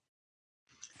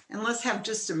 And let's have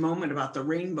just a moment about the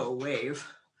rainbow wave,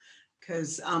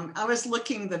 because I was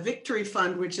looking, the Victory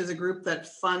Fund, which is a group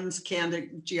that funds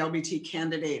GLBT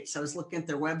candidates. I was looking at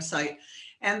their website,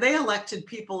 and they elected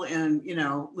people in,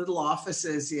 little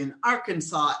offices in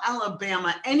Arkansas,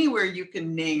 Alabama, anywhere you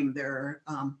can name. There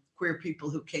are queer people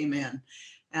who came in.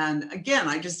 And again,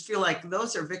 I just feel like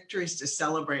those are victories to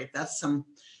celebrate. That's some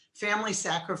family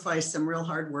sacrifice, some real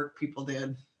hard work people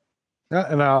did.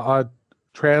 Yeah, and a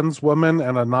trans woman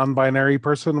and a non-binary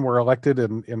person were elected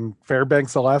in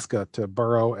Fairbanks, Alaska, to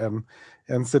borough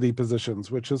and city positions,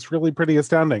 which is really pretty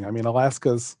astounding. I mean,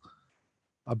 Alaska's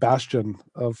a bastion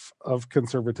of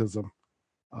conservatism.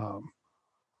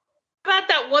 About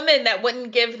that woman that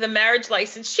wouldn't give the marriage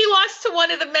license. She lost to one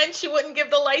of the men she wouldn't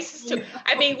give the license to.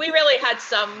 I mean, we really had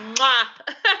some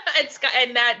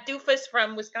and that doofus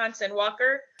from Wisconsin,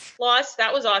 Walker, lost.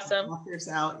 That was awesome. Walker's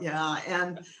out, yeah.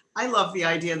 And I love the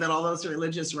idea that all those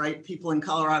religious right people in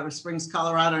Colorado Springs,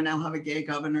 Colorado, now have a gay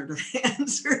governor to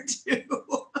answer to.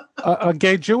 A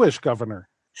gay Jewish governor.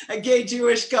 A gay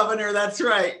Jewish governor, that's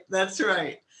right.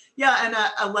 Yeah, and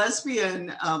a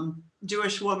lesbian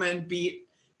Jewish woman beat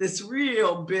this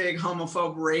real big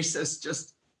homophobe, racist,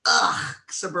 just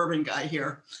suburban guy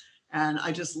here. And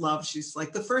I just love, she's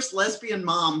like the first lesbian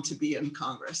mom to be in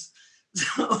Congress.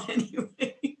 So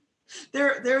anyway,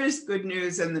 there is good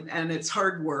news, and it's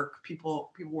hard work.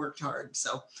 People worked hard.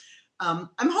 So I'm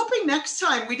hoping next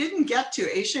time, we didn't get to,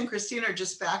 Aisha and Christina are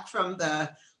just back from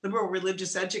the Liberal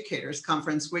Religious Educators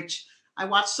Conference, which I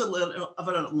watched a little of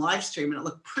it on live stream, and it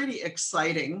looked pretty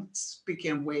exciting,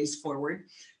 speaking of ways forward.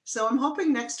 So I'm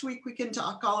hoping next week we can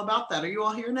talk all about that. Are you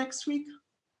all here next week?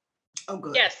 Oh,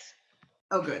 good. Yes.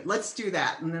 Oh, good. Let's do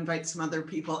that and invite some other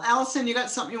people. Alison, you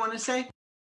got something you want to say?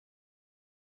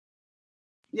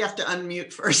 You have to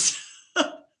unmute first.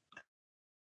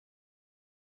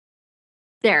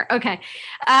 There. Okay.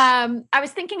 I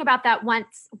was thinking about that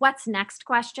what's next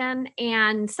question,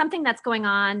 and something that's going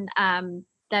on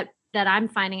that I'm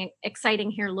finding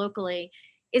exciting here locally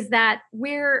is that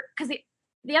because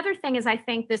the other thing is, I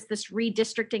think this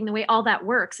redistricting, the way all that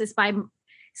works is by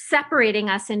separating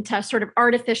us into sort of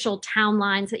artificial town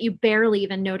lines that you barely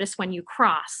even notice when you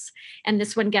cross. And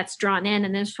this one gets drawn in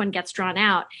and this one gets drawn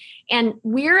out. And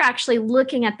we're actually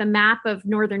looking at the map of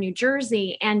northern New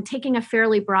Jersey and taking a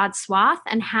fairly broad swath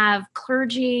and have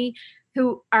clergy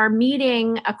who are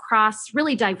meeting across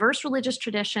really diverse religious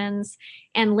traditions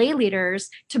and lay leaders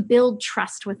to build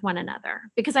trust with one another.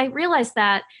 Because I realized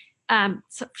that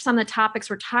some of the topics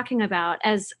we're talking about,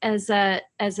 as a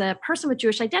person with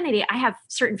Jewish identity, I have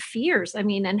certain fears. I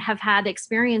mean, and have had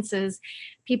experiences.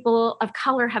 People of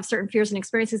color have certain fears and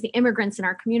experiences. The immigrants in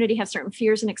our community have certain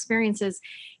fears and experiences.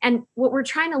 And what we're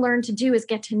trying to learn to do is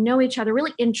get to know each other,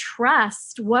 really in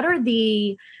trust. What are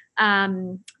the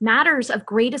matters of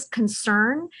greatest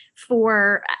concern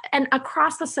for, and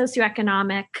across the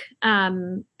socioeconomic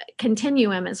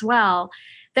continuum as well,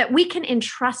 that we can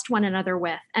entrust one another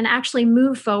with and actually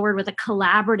move forward with a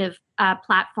collaborative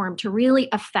platform to really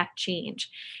affect change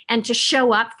and to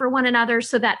show up for one another,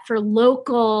 so that for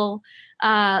local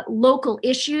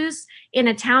issues in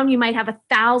a town, you might have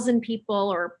 1,000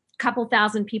 people or a couple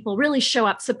thousand people really show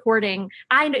up supporting.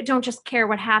 I don't just care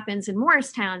what happens in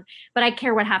Morristown, but I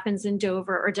care what happens in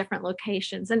Dover or different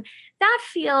locations. And that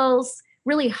feels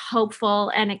really hopeful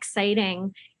and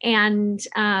exciting. And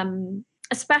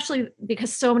especially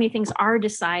because so many things are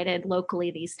decided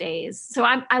locally these days. So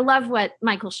I love what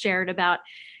Michael shared about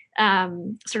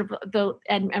sort of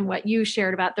and what you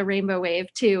shared about the rainbow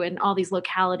wave too, and all these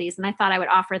localities. And I thought I would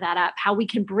offer that up, how we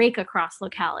can break across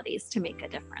localities to make a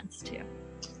difference too.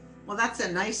 Well, that's a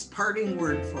nice parting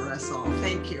word for us all.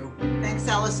 Thank you. Thanks,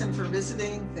 Alison, for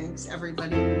visiting. Thanks,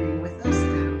 everybody, for being with us,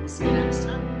 and we'll see you next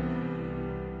time.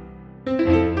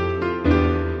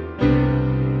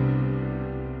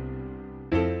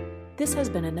 This has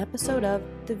been an episode of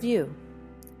The View.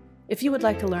 If you would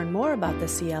like to learn more about the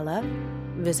CLF,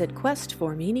 visit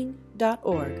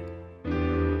questformeaning.org.